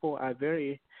Zambian people are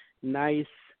very nice,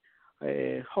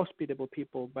 hospitable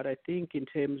people. But I think in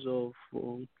terms of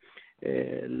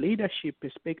leadership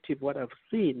perspective, what I've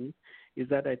seen is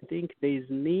that I think there is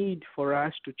need for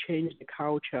us to change the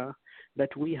culture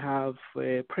that we have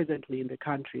presently in the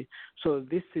country. So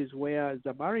this is where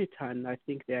Zamaritan, I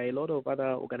think there are a lot of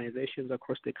other organizations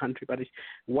across the country, but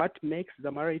what makes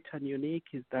Zamaritan unique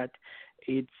is that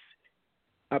it's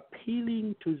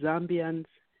appealing to Zambians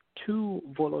to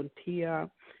volunteer,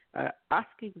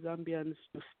 asking Zambians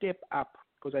to step up,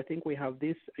 because I think we have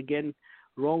this, again,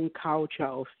 wrong culture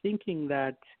of thinking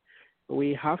that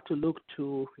we have to look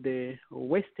to the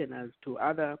Westerners, to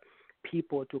other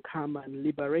people to come and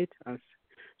liberate us.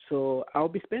 So I'll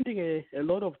be spending a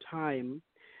lot of time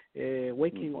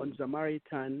working on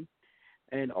Zamaritan,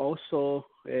 and also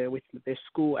with the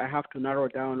school I have to narrow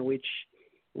down which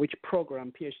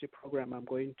program, PhD program I'm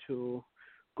going to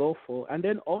go for. And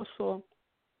then also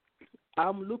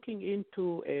I'm looking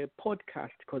into a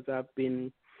podcast because I've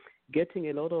been getting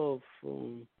a lot of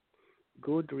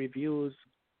good reviews,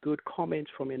 good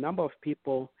comments from a number of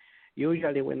people.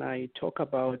 Usually when I talk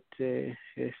about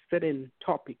certain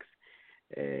topics,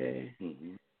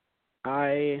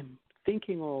 I'm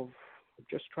thinking of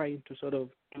just trying to sort of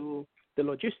do the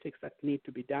logistics that need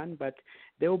to be done, but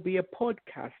there will be a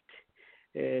podcast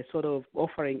sort of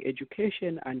offering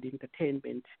education and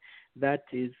entertainment that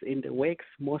is in the works,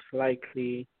 most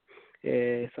likely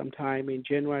sometime in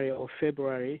January or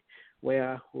February,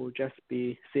 where we'll just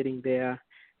be sitting there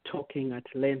talking at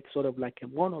length, sort of like a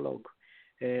monologue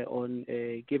on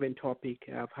a given topic.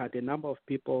 I've had a number of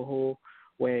people who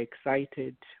were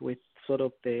excited with sort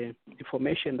of the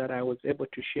information that I was able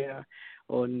to share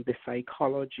on the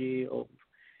psychology of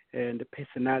and the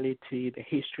personality, the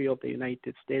history of the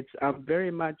United States. I'm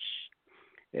very much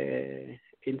in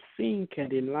sync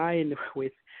and in line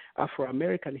with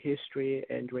Afro-American history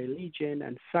and religion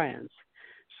and science.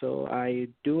 So I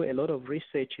do a lot of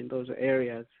research in those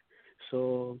areas.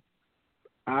 So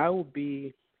I will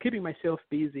be keeping myself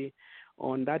busy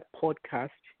on that podcast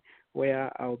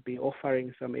where I'll be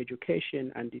offering some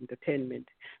education and entertainment.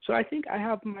 So I think I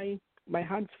have my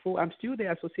hands full. I'm still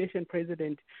the association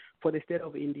president for the state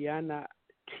of Indiana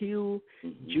till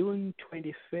June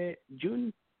 30th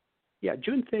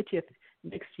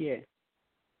next year.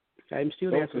 I'm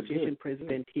still the association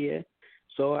president here.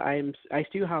 So I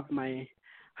still have my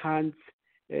hands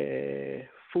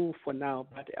full for now.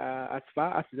 But as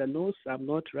far as ZANUS, I'm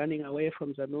not running away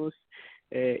from ZANUS.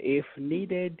 If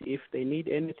needed, if they need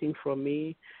anything from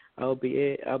me, I'll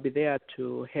be there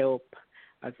to help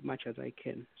as much as I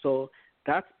can. So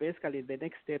that's basically the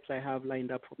next steps I have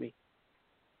lined up for me.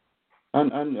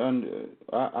 And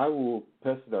I will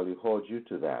personally hold you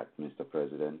to that, Mr.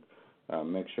 President.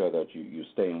 Make sure that you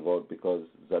stay involved, because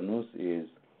ZANUS is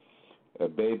a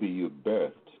baby you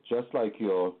birthed, just like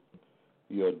your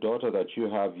daughter that you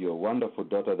have, your wonderful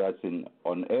daughter that's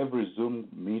on every Zoom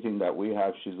meeting that we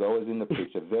have. She's always in the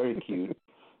picture, very cute.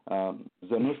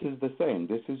 ZANUS is the same.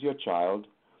 This is your child,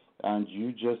 and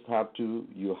you just have to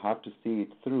see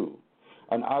it through.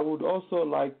 And I would also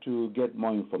like to get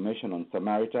more information on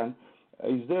Samaritan.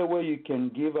 Is there a way you can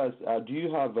give us, do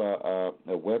you have a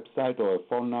website or a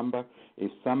phone number?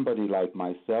 If somebody like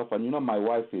myself, and my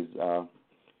wife is a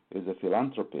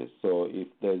philanthropist, so if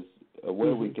there's a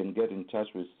way we can get in touch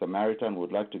with Samaritan,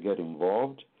 would like to get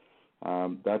involved,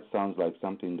 that sounds like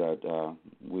something that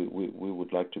we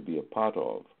would like to be a part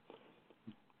of.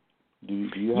 Do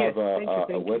you have a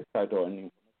website or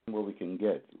anything where we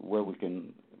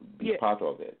can be part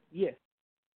of it? Yes.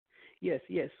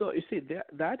 So you see,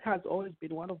 that has always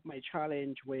been one of my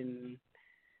challenge when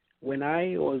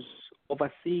I was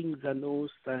overseeing ZANUS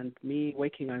and me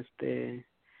working as the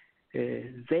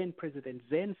ZAN president.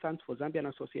 ZAN stands for Zambian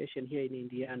Association here in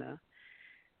Indiana.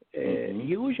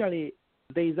 Usually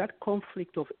there is that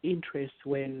conflict of interest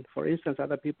when, for instance,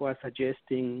 other people are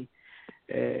suggesting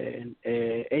an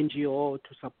NGO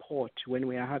to support when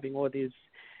we are having all these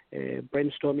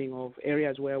brainstorming of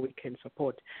areas where we can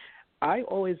support. I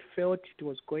always felt it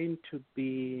was going to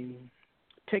be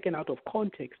taken out of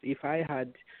context if I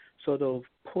had sort of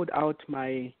put out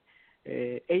my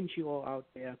NGO out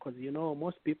there, because,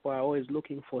 most people are always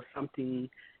looking for something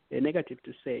negative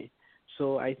to say.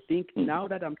 So I think now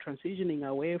that I'm transitioning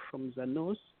away from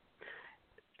ZANUS,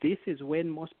 this is when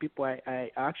most people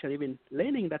I actually even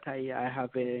learning that I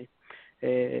have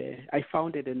I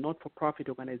founded a not-for-profit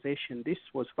organization. This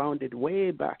was founded way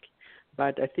back,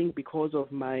 but I think because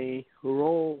of my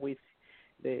role with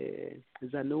the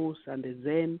ZANUS and the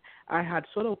ZAN, I had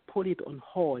sort of put it on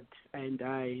hold, and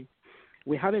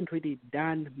we haven't really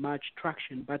done much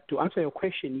traction. But to answer your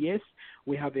question, yes,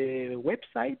 we have a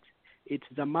website. It's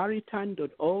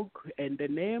zamaritan.org, and the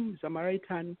name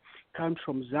Zamaritan comes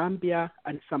from Zambia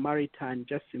and Samaritan.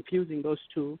 Just infusing those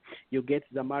two, you get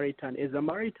Zamaritan. A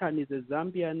Zamaritan is a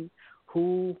Zambian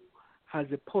who has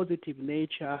a positive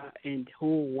nature and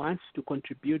who wants to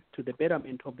contribute to the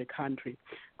betterment of the country,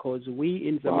 because we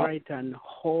in Samaritan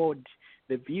hold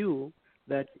the view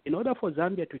that in order for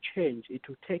Zambia to change, it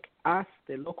will take us,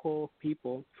 the local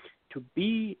people, to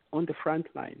be on the front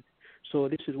line. So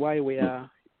this is why we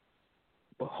are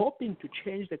hoping to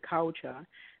change the culture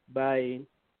by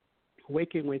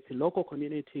working with local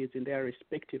communities in their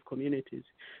respective communities.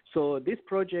 So this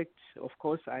project, of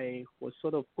course, I was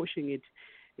sort of pushing it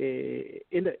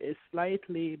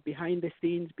slightly behind the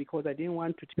scenes because I didn't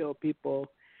want to tell people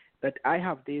that I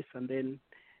have this, and then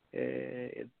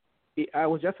I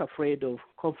was just afraid of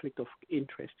conflict of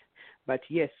interest. But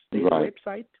yes, there's a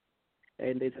website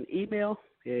and there's an email.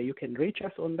 You can reach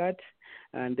us on that.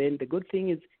 And then the good thing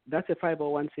is that's a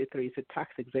 501c3. It's a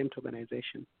tax-exempt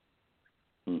organization.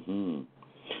 Mm-hmm.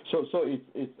 So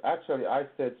it's actually, I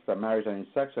said Samaritan.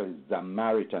 It's actually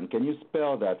Zamaritan. Can you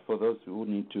spell that for those who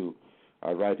need to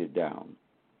write it down?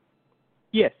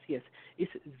 Yes.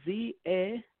 It's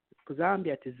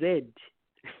Zambia to Z.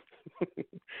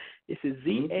 It's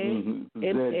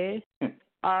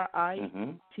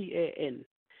Zamaritan.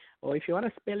 Or if you want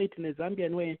to spell it in a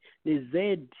Zambian way, it's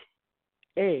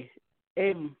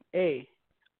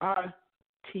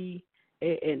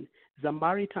Zamartan,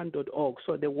 Zamaritan.org.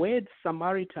 So the word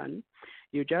Samaritan,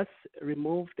 you just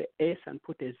remove the S and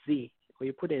put a Z, or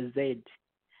you put a Z,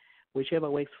 whichever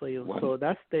works for you. So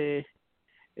that's the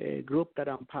group that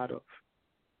I'm part of.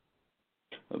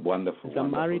 Wonderful.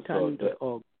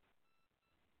 Zamaritan.org.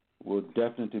 We'll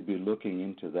definitely be looking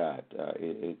into that.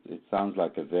 It sounds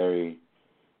like a very,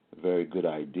 very good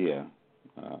idea.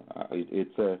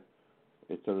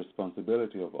 It's a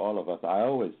responsibility of all of us. I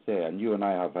always say, and you and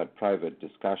I have had private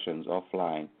discussions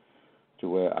offline, to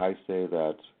where I say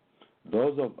that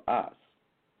those of us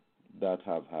that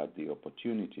have had the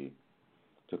opportunity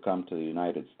to come to the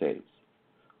United States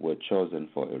were chosen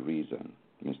for a reason,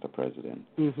 Mr. President.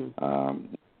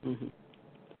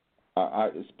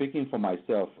 Speaking for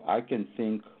myself, I can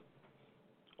think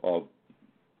of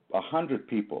 100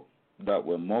 people that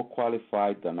were more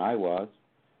qualified than I was,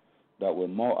 that were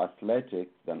more athletic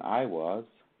than I was,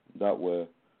 that were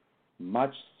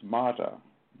much smarter,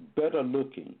 better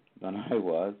looking than I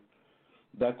was,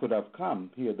 that could have come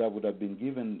here, that would have been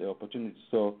given the opportunity.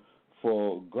 So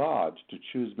for God to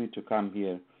choose me to come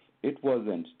here, it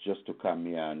wasn't just to come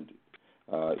here and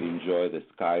enjoy the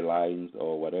skylines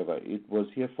or whatever. It was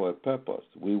here for a purpose.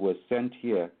 We were sent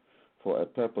here for a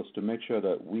purpose to make sure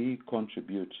that we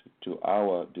contribute to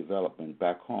our development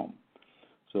back home.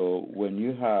 So when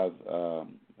you have a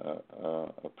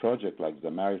project like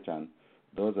Zamaritan,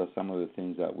 those are some of the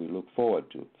things that we look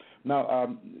forward to.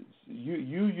 Now, you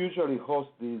usually host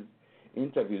these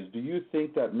interviews. Do you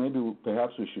think that maybe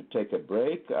perhaps we should take a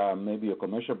break, maybe a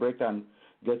commercial break, and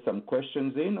get some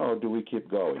questions in, or do we keep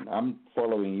going? I'm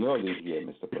following your lead here,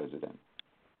 Mr. President.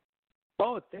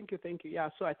 Oh, thank you. Yeah,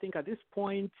 so I think at this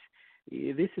point,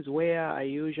 this is where I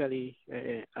usually,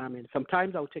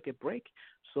 sometimes I'll take a break.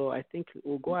 So I think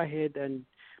we'll go ahead and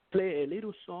play a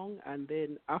little song, and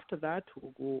then after that,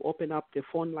 we'll open up the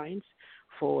phone lines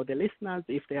for the listeners.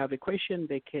 If they have a question,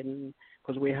 they can,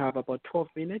 because we have about 12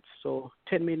 minutes, so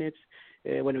 10 minutes.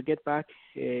 When we get back,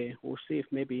 we'll see if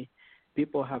maybe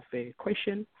people have a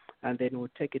question, and then we'll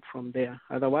take it from there.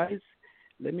 Otherwise,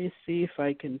 let me see if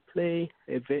I can play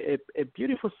a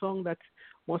beautiful song that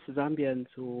most Zambians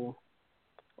will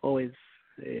always,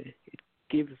 it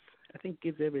gives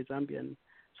every Zambian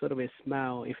sort of a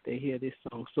smile if they hear this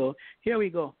song. So here we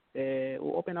go.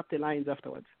 We'll open up the lines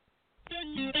afterwards.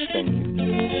 Thank you.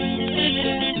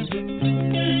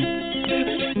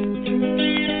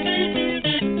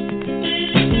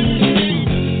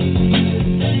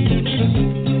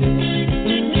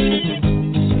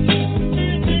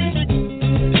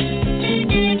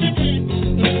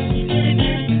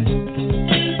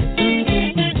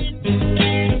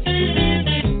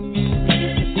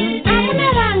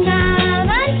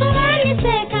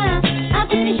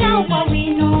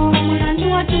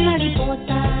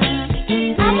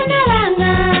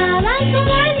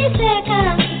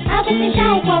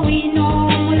 What we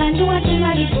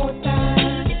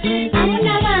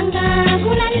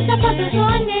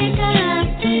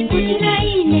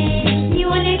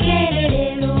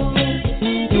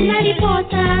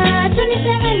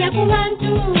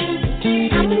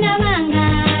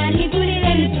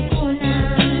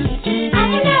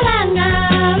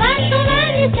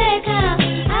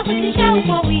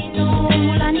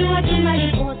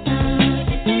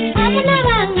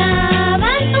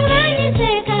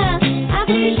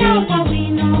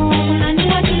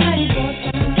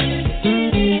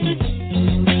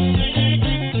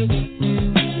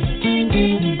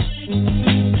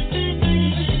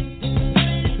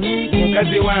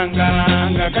mukazi wanga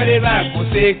ngakale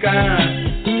bakuseka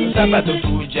tusamba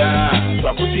tutuja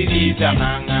twakutiriza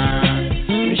manga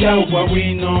mshawu kwa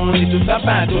bwino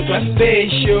nitusapato twa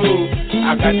special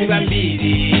akati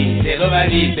bambiri lero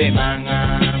balibe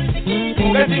manga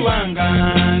mukazi wanga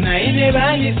naine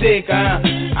banyiseka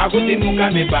akuti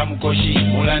mukame pamukoshi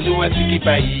mulandu wa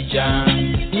sikipa ija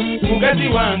mukazi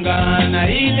wanga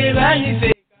naine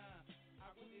banyiseka.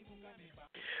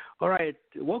 All right,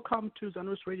 welcome to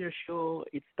ZANUS Radio Show.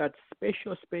 It's that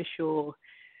special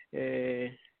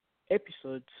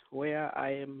episode where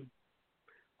I am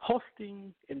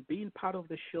hosting and being part of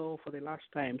the show for the last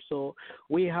time. So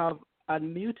we have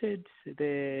unmuted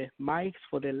the mics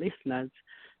for the listeners.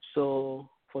 So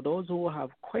for those who have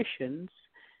questions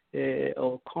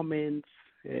or comments,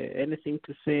 anything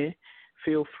to say,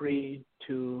 feel free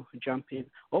to jump in.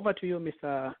 Over to you,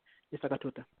 Mr.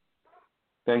 Katuta.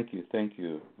 Thank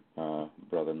you,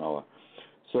 Brother Noah.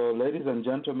 So, ladies and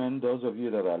gentlemen, those of you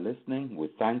that are listening, we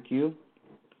thank you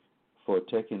for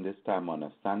taking this time on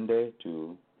a Sunday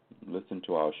to listen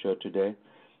to our show today.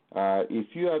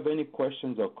 If you have any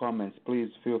questions or comments, please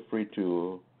feel free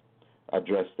to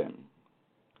address them.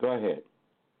 Go ahead.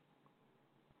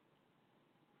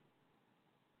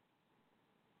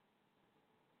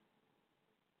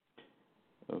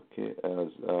 Okay,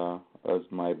 as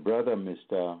my brother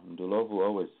Mr. Ndhlovu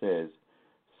always says,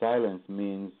 silence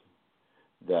means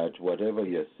that whatever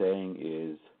you're saying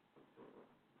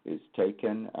is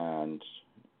taken and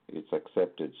it's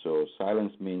accepted. So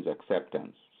silence means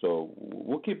acceptance. So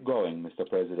we'll keep going, Mr.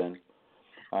 President.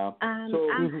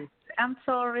 I'm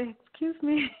sorry. Excuse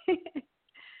me.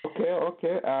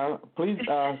 Okay. Please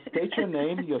state your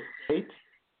name, your state,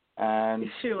 and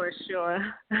Sure.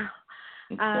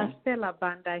 Stella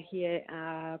Banda here,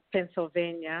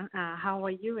 Pennsylvania. How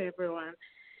are you, everyone?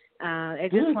 I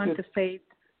just want to say,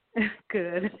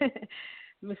 good.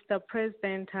 Mr.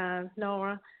 President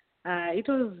Noah, it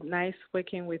was nice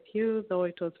working with you, though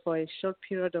it was for a short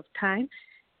period of time.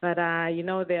 But,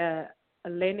 there are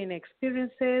learning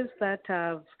experiences that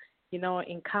I've,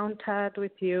 encountered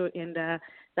with you, and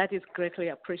that is greatly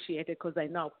appreciated because I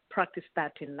now practice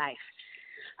that in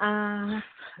life.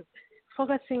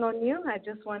 Focusing on you, I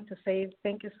just want to say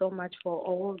thank you so much for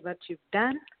all that you've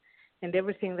done and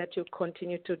everything that you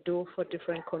continue to do for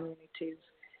different communities.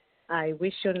 I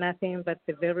wish you nothing but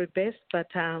the very best,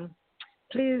 but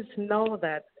please know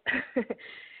that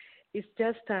it's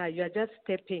just you're just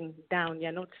stepping down.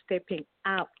 You're not stepping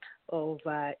out of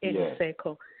any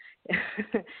circle.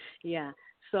 Yeah.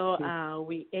 So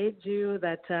we urge you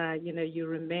that, you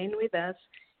remain with us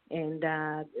and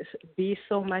be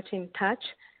so much in touch.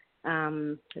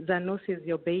 ZANUS is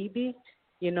your baby.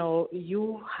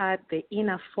 You had the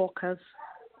inner focus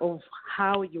of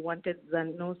how you wanted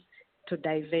ZANUS to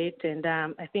divert, and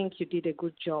I think you did a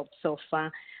good job so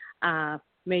far.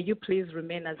 May you please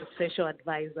remain as a special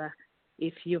advisor,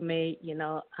 if you may,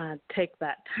 take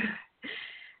that.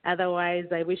 Otherwise,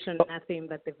 I wish you nothing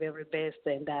but the very best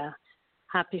and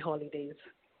happy holidays.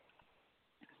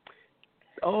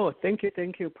 Oh, thank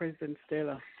you, President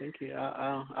Stella. Thank you.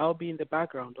 I'll be in the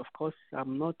background. Of course,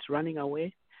 I'm not running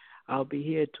away. I'll be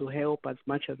here to help as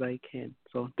much as I can.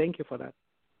 So thank you for that.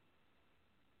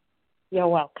 You're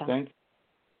welcome.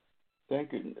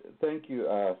 Thank you,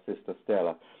 Sister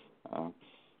Stella.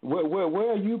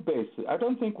 Where are you based? I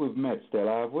don't think we've met,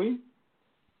 Stella, have we?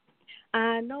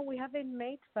 No, we haven't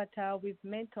met, but we've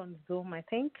met on Zoom, I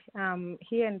think,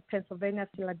 here in Pennsylvania,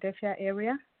 Philadelphia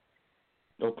area.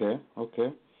 Okay.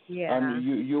 Yeah. And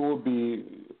you will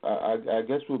be, I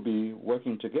guess we'll be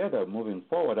working together moving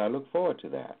forward. I look forward to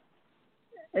that.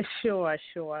 Sure.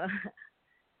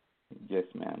 Yes,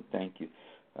 ma'am. Thank you.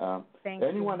 Thank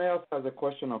anyone you. else has a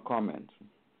question or comment?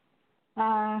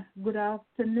 Good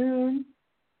afternoon.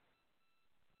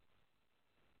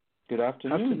 Good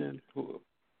afternoon.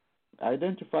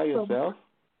 Identify yourself.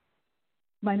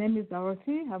 My name is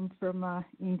Dorothy. I'm from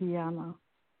Indiana.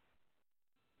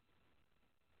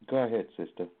 Go ahead,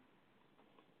 sister.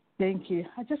 Thank you.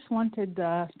 I just wanted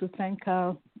to thank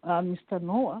Mr.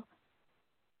 Noah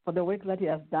for the work that he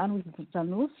has done with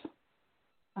ZANUS.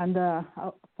 And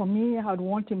for me, I would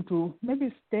want him to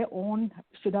maybe stay on,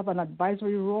 should have an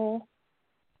advisory role,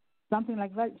 something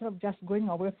like that, instead of just going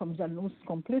away from ZANUS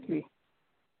completely.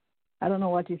 I don't know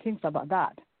what he thinks about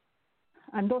that.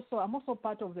 And also, I'm also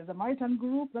part of the Samaritan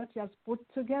group that he has put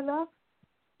together.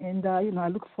 And, I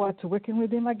look forward to working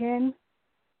with him again.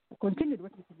 I continued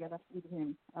working together with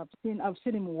him. I've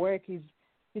seen him work. He's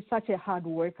such a hard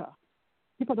worker.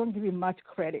 People don't give him much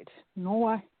credit.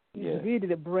 Noah is really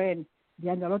the brain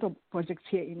behind a lot of projects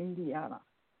here in Indiana.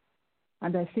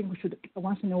 And I think we should,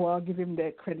 once in a while, give him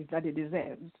the credit that he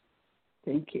deserves.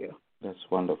 Thank you. That's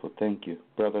wonderful. Thank you.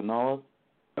 Brother Noah?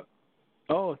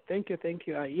 Oh, thank you.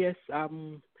 Yes, I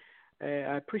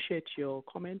appreciate your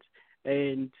comments.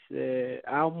 And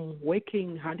I'm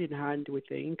working hand in hand with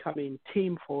the incoming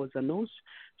team for ZANUS.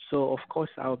 So, of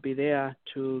course, I'll be there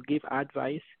to give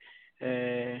advice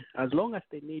as long as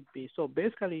they need me. So,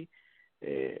 basically,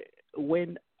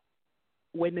 when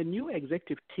a new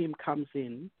executive team comes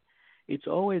in, it's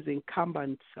always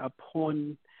incumbent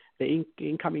upon the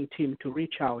incoming team to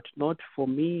reach out, not for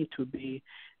me to be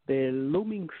the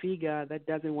looming figure that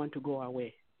doesn't want to go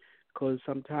away. Because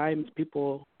sometimes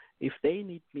people, if they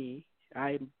need me,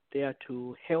 I'm there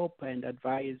to help and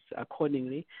advise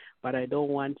accordingly, but I don't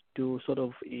want to sort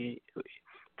of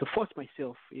to force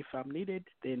myself. If I'm needed,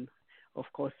 then of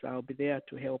course I'll be there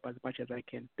to help as much as I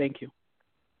can. Thank you.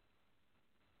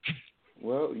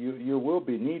 Well, you will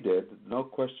be needed, no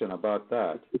question about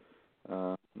that.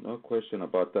 No question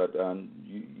about that. And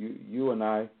you and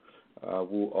I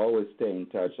will always stay in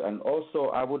touch. And also,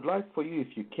 I would like for you,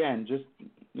 if you can, just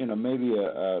maybe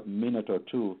a minute or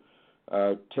two,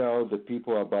 tell the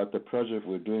people about the project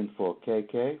we're doing for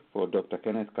KK, for Dr.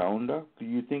 Kenneth Kaunda. Do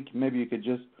you think maybe you could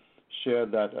just share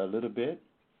that a little bit?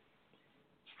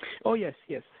 Oh, yes.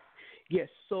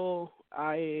 So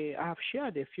I have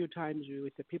shared a few times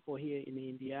with the people here in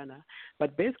Indiana.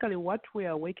 But basically what we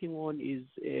are working on is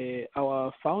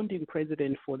our founding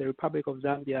president for the Republic of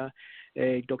Zambia,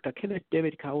 Dr. Kenneth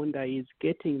David Kaunda, is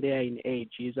getting there in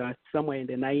age. He's somewhere in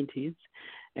the 90s.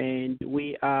 And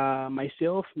we are,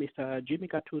 myself, Mr. Jimmy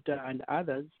Katuta, and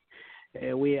others,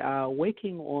 we are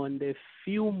working on the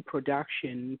film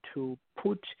production to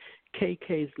put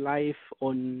KK's life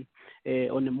on a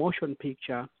motion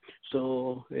picture.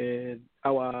 So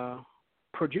our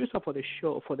producer for the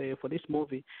show, for this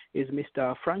movie, is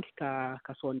Mr. Frank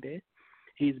Kasonde.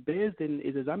 He's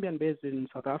a Zambian based in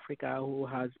South Africa who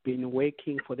has been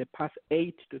working for the past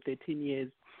 8 to 13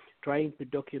 years trying to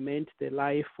document the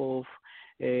life of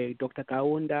Dr.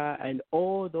 Kaunda and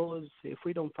all those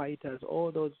freedom fighters,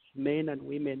 all those men and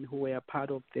women who were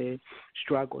part of the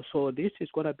struggle. So this is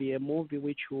going to be a movie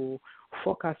which will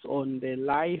focus on the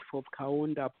life of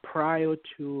Kaunda prior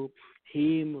to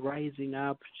him rising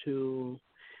up to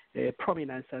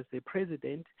prominence as the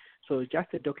president. So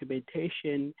just a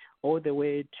documentation all the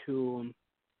way to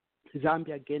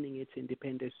Zambia gaining its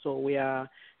independence. So we are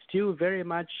still very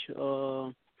much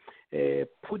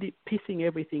piecing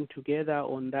everything together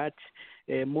on that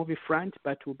movie front,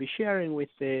 but we'll be sharing with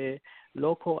the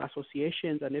local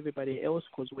associations and everybody else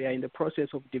because we are in the process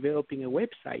of developing a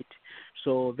website.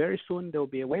 So very soon there will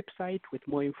be a website with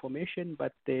more information,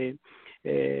 but the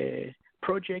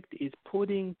project is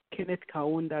putting Kenneth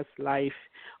Kaunda's life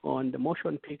on the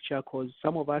motion picture because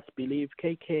some of us believe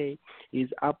KK is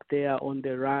up there on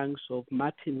the ranks of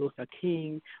Martin Luther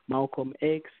King, Malcolm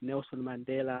X, Nelson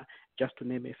Mandela, just to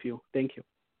name a few. Thank you.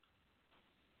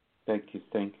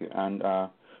 Thank you. And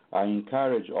I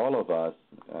encourage all of us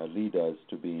leaders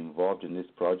to be involved in this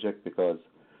project because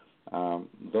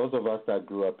those of us that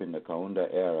grew up in the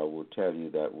Kaunda era will tell you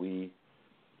that we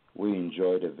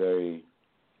enjoyed a very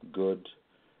good,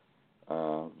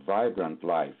 vibrant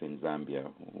life in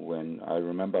Zambia. When I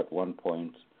remember at one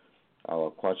point,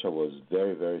 our kwacha was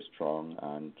very, very strong,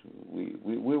 and we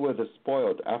were the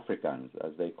spoiled Africans,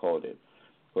 as they called it,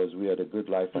 because we had a good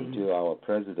life until our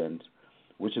president,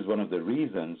 which is one of the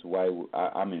reasons why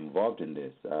I'm involved in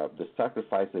this, the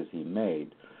sacrifices he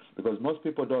made, because most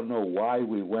people don't know why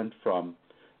we went from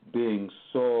being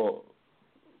so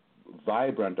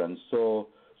vibrant and so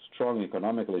strong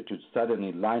economically to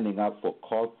suddenly lining up for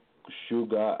coffee,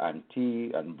 sugar, and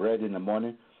tea and bread in the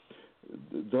morning.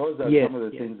 Those are some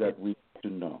of the things that we need to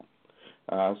know.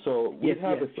 So we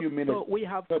have a few minutes. So we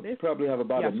have probably have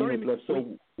about a minute left. So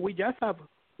we just have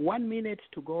 1 minute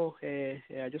to go.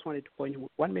 I just wanted to point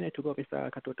 1 minute to go, Mr.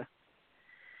 Katuta.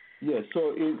 Yes.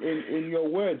 So in your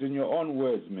words, in your own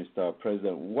words, Mr.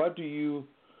 President, what do you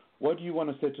want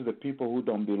to say to the people who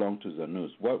don't belong to ZANUS?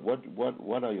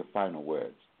 What are your final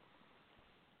words?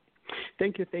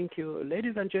 Thank you.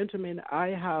 Ladies and gentlemen, I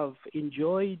have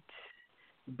enjoyed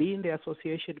being the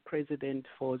association president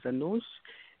for ZANUS.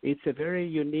 It's a very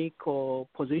unique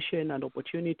position and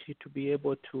opportunity to be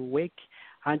able to work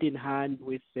hand in hand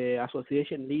with the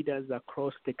association leaders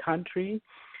across the country.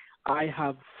 I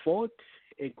have fought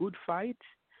a good fight.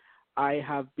 I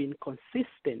have been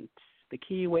consistent, the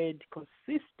key word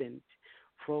consistent,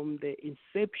 from the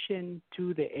inception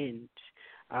to the end.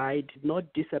 I did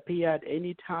not disappear at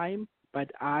any time,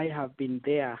 but I have been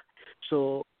there.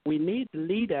 So we need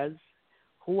leaders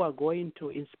who are going to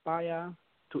inspire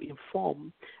to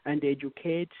inform and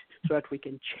educate so that we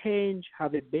can change,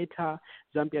 have a better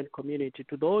Zambian community.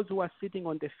 To those who are sitting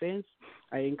on the fence,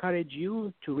 I encourage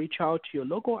you to reach out to your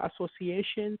local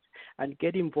associations and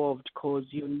get involved, because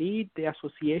you need the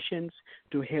associations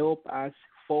to help us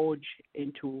forge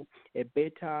into a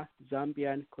better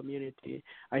Zambian community.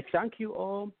 I thank you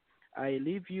all. I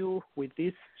leave you with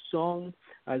this song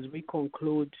as we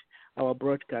conclude our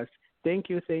broadcast. Thank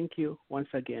you once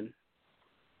again.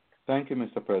 Thank you,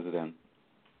 Mr. President.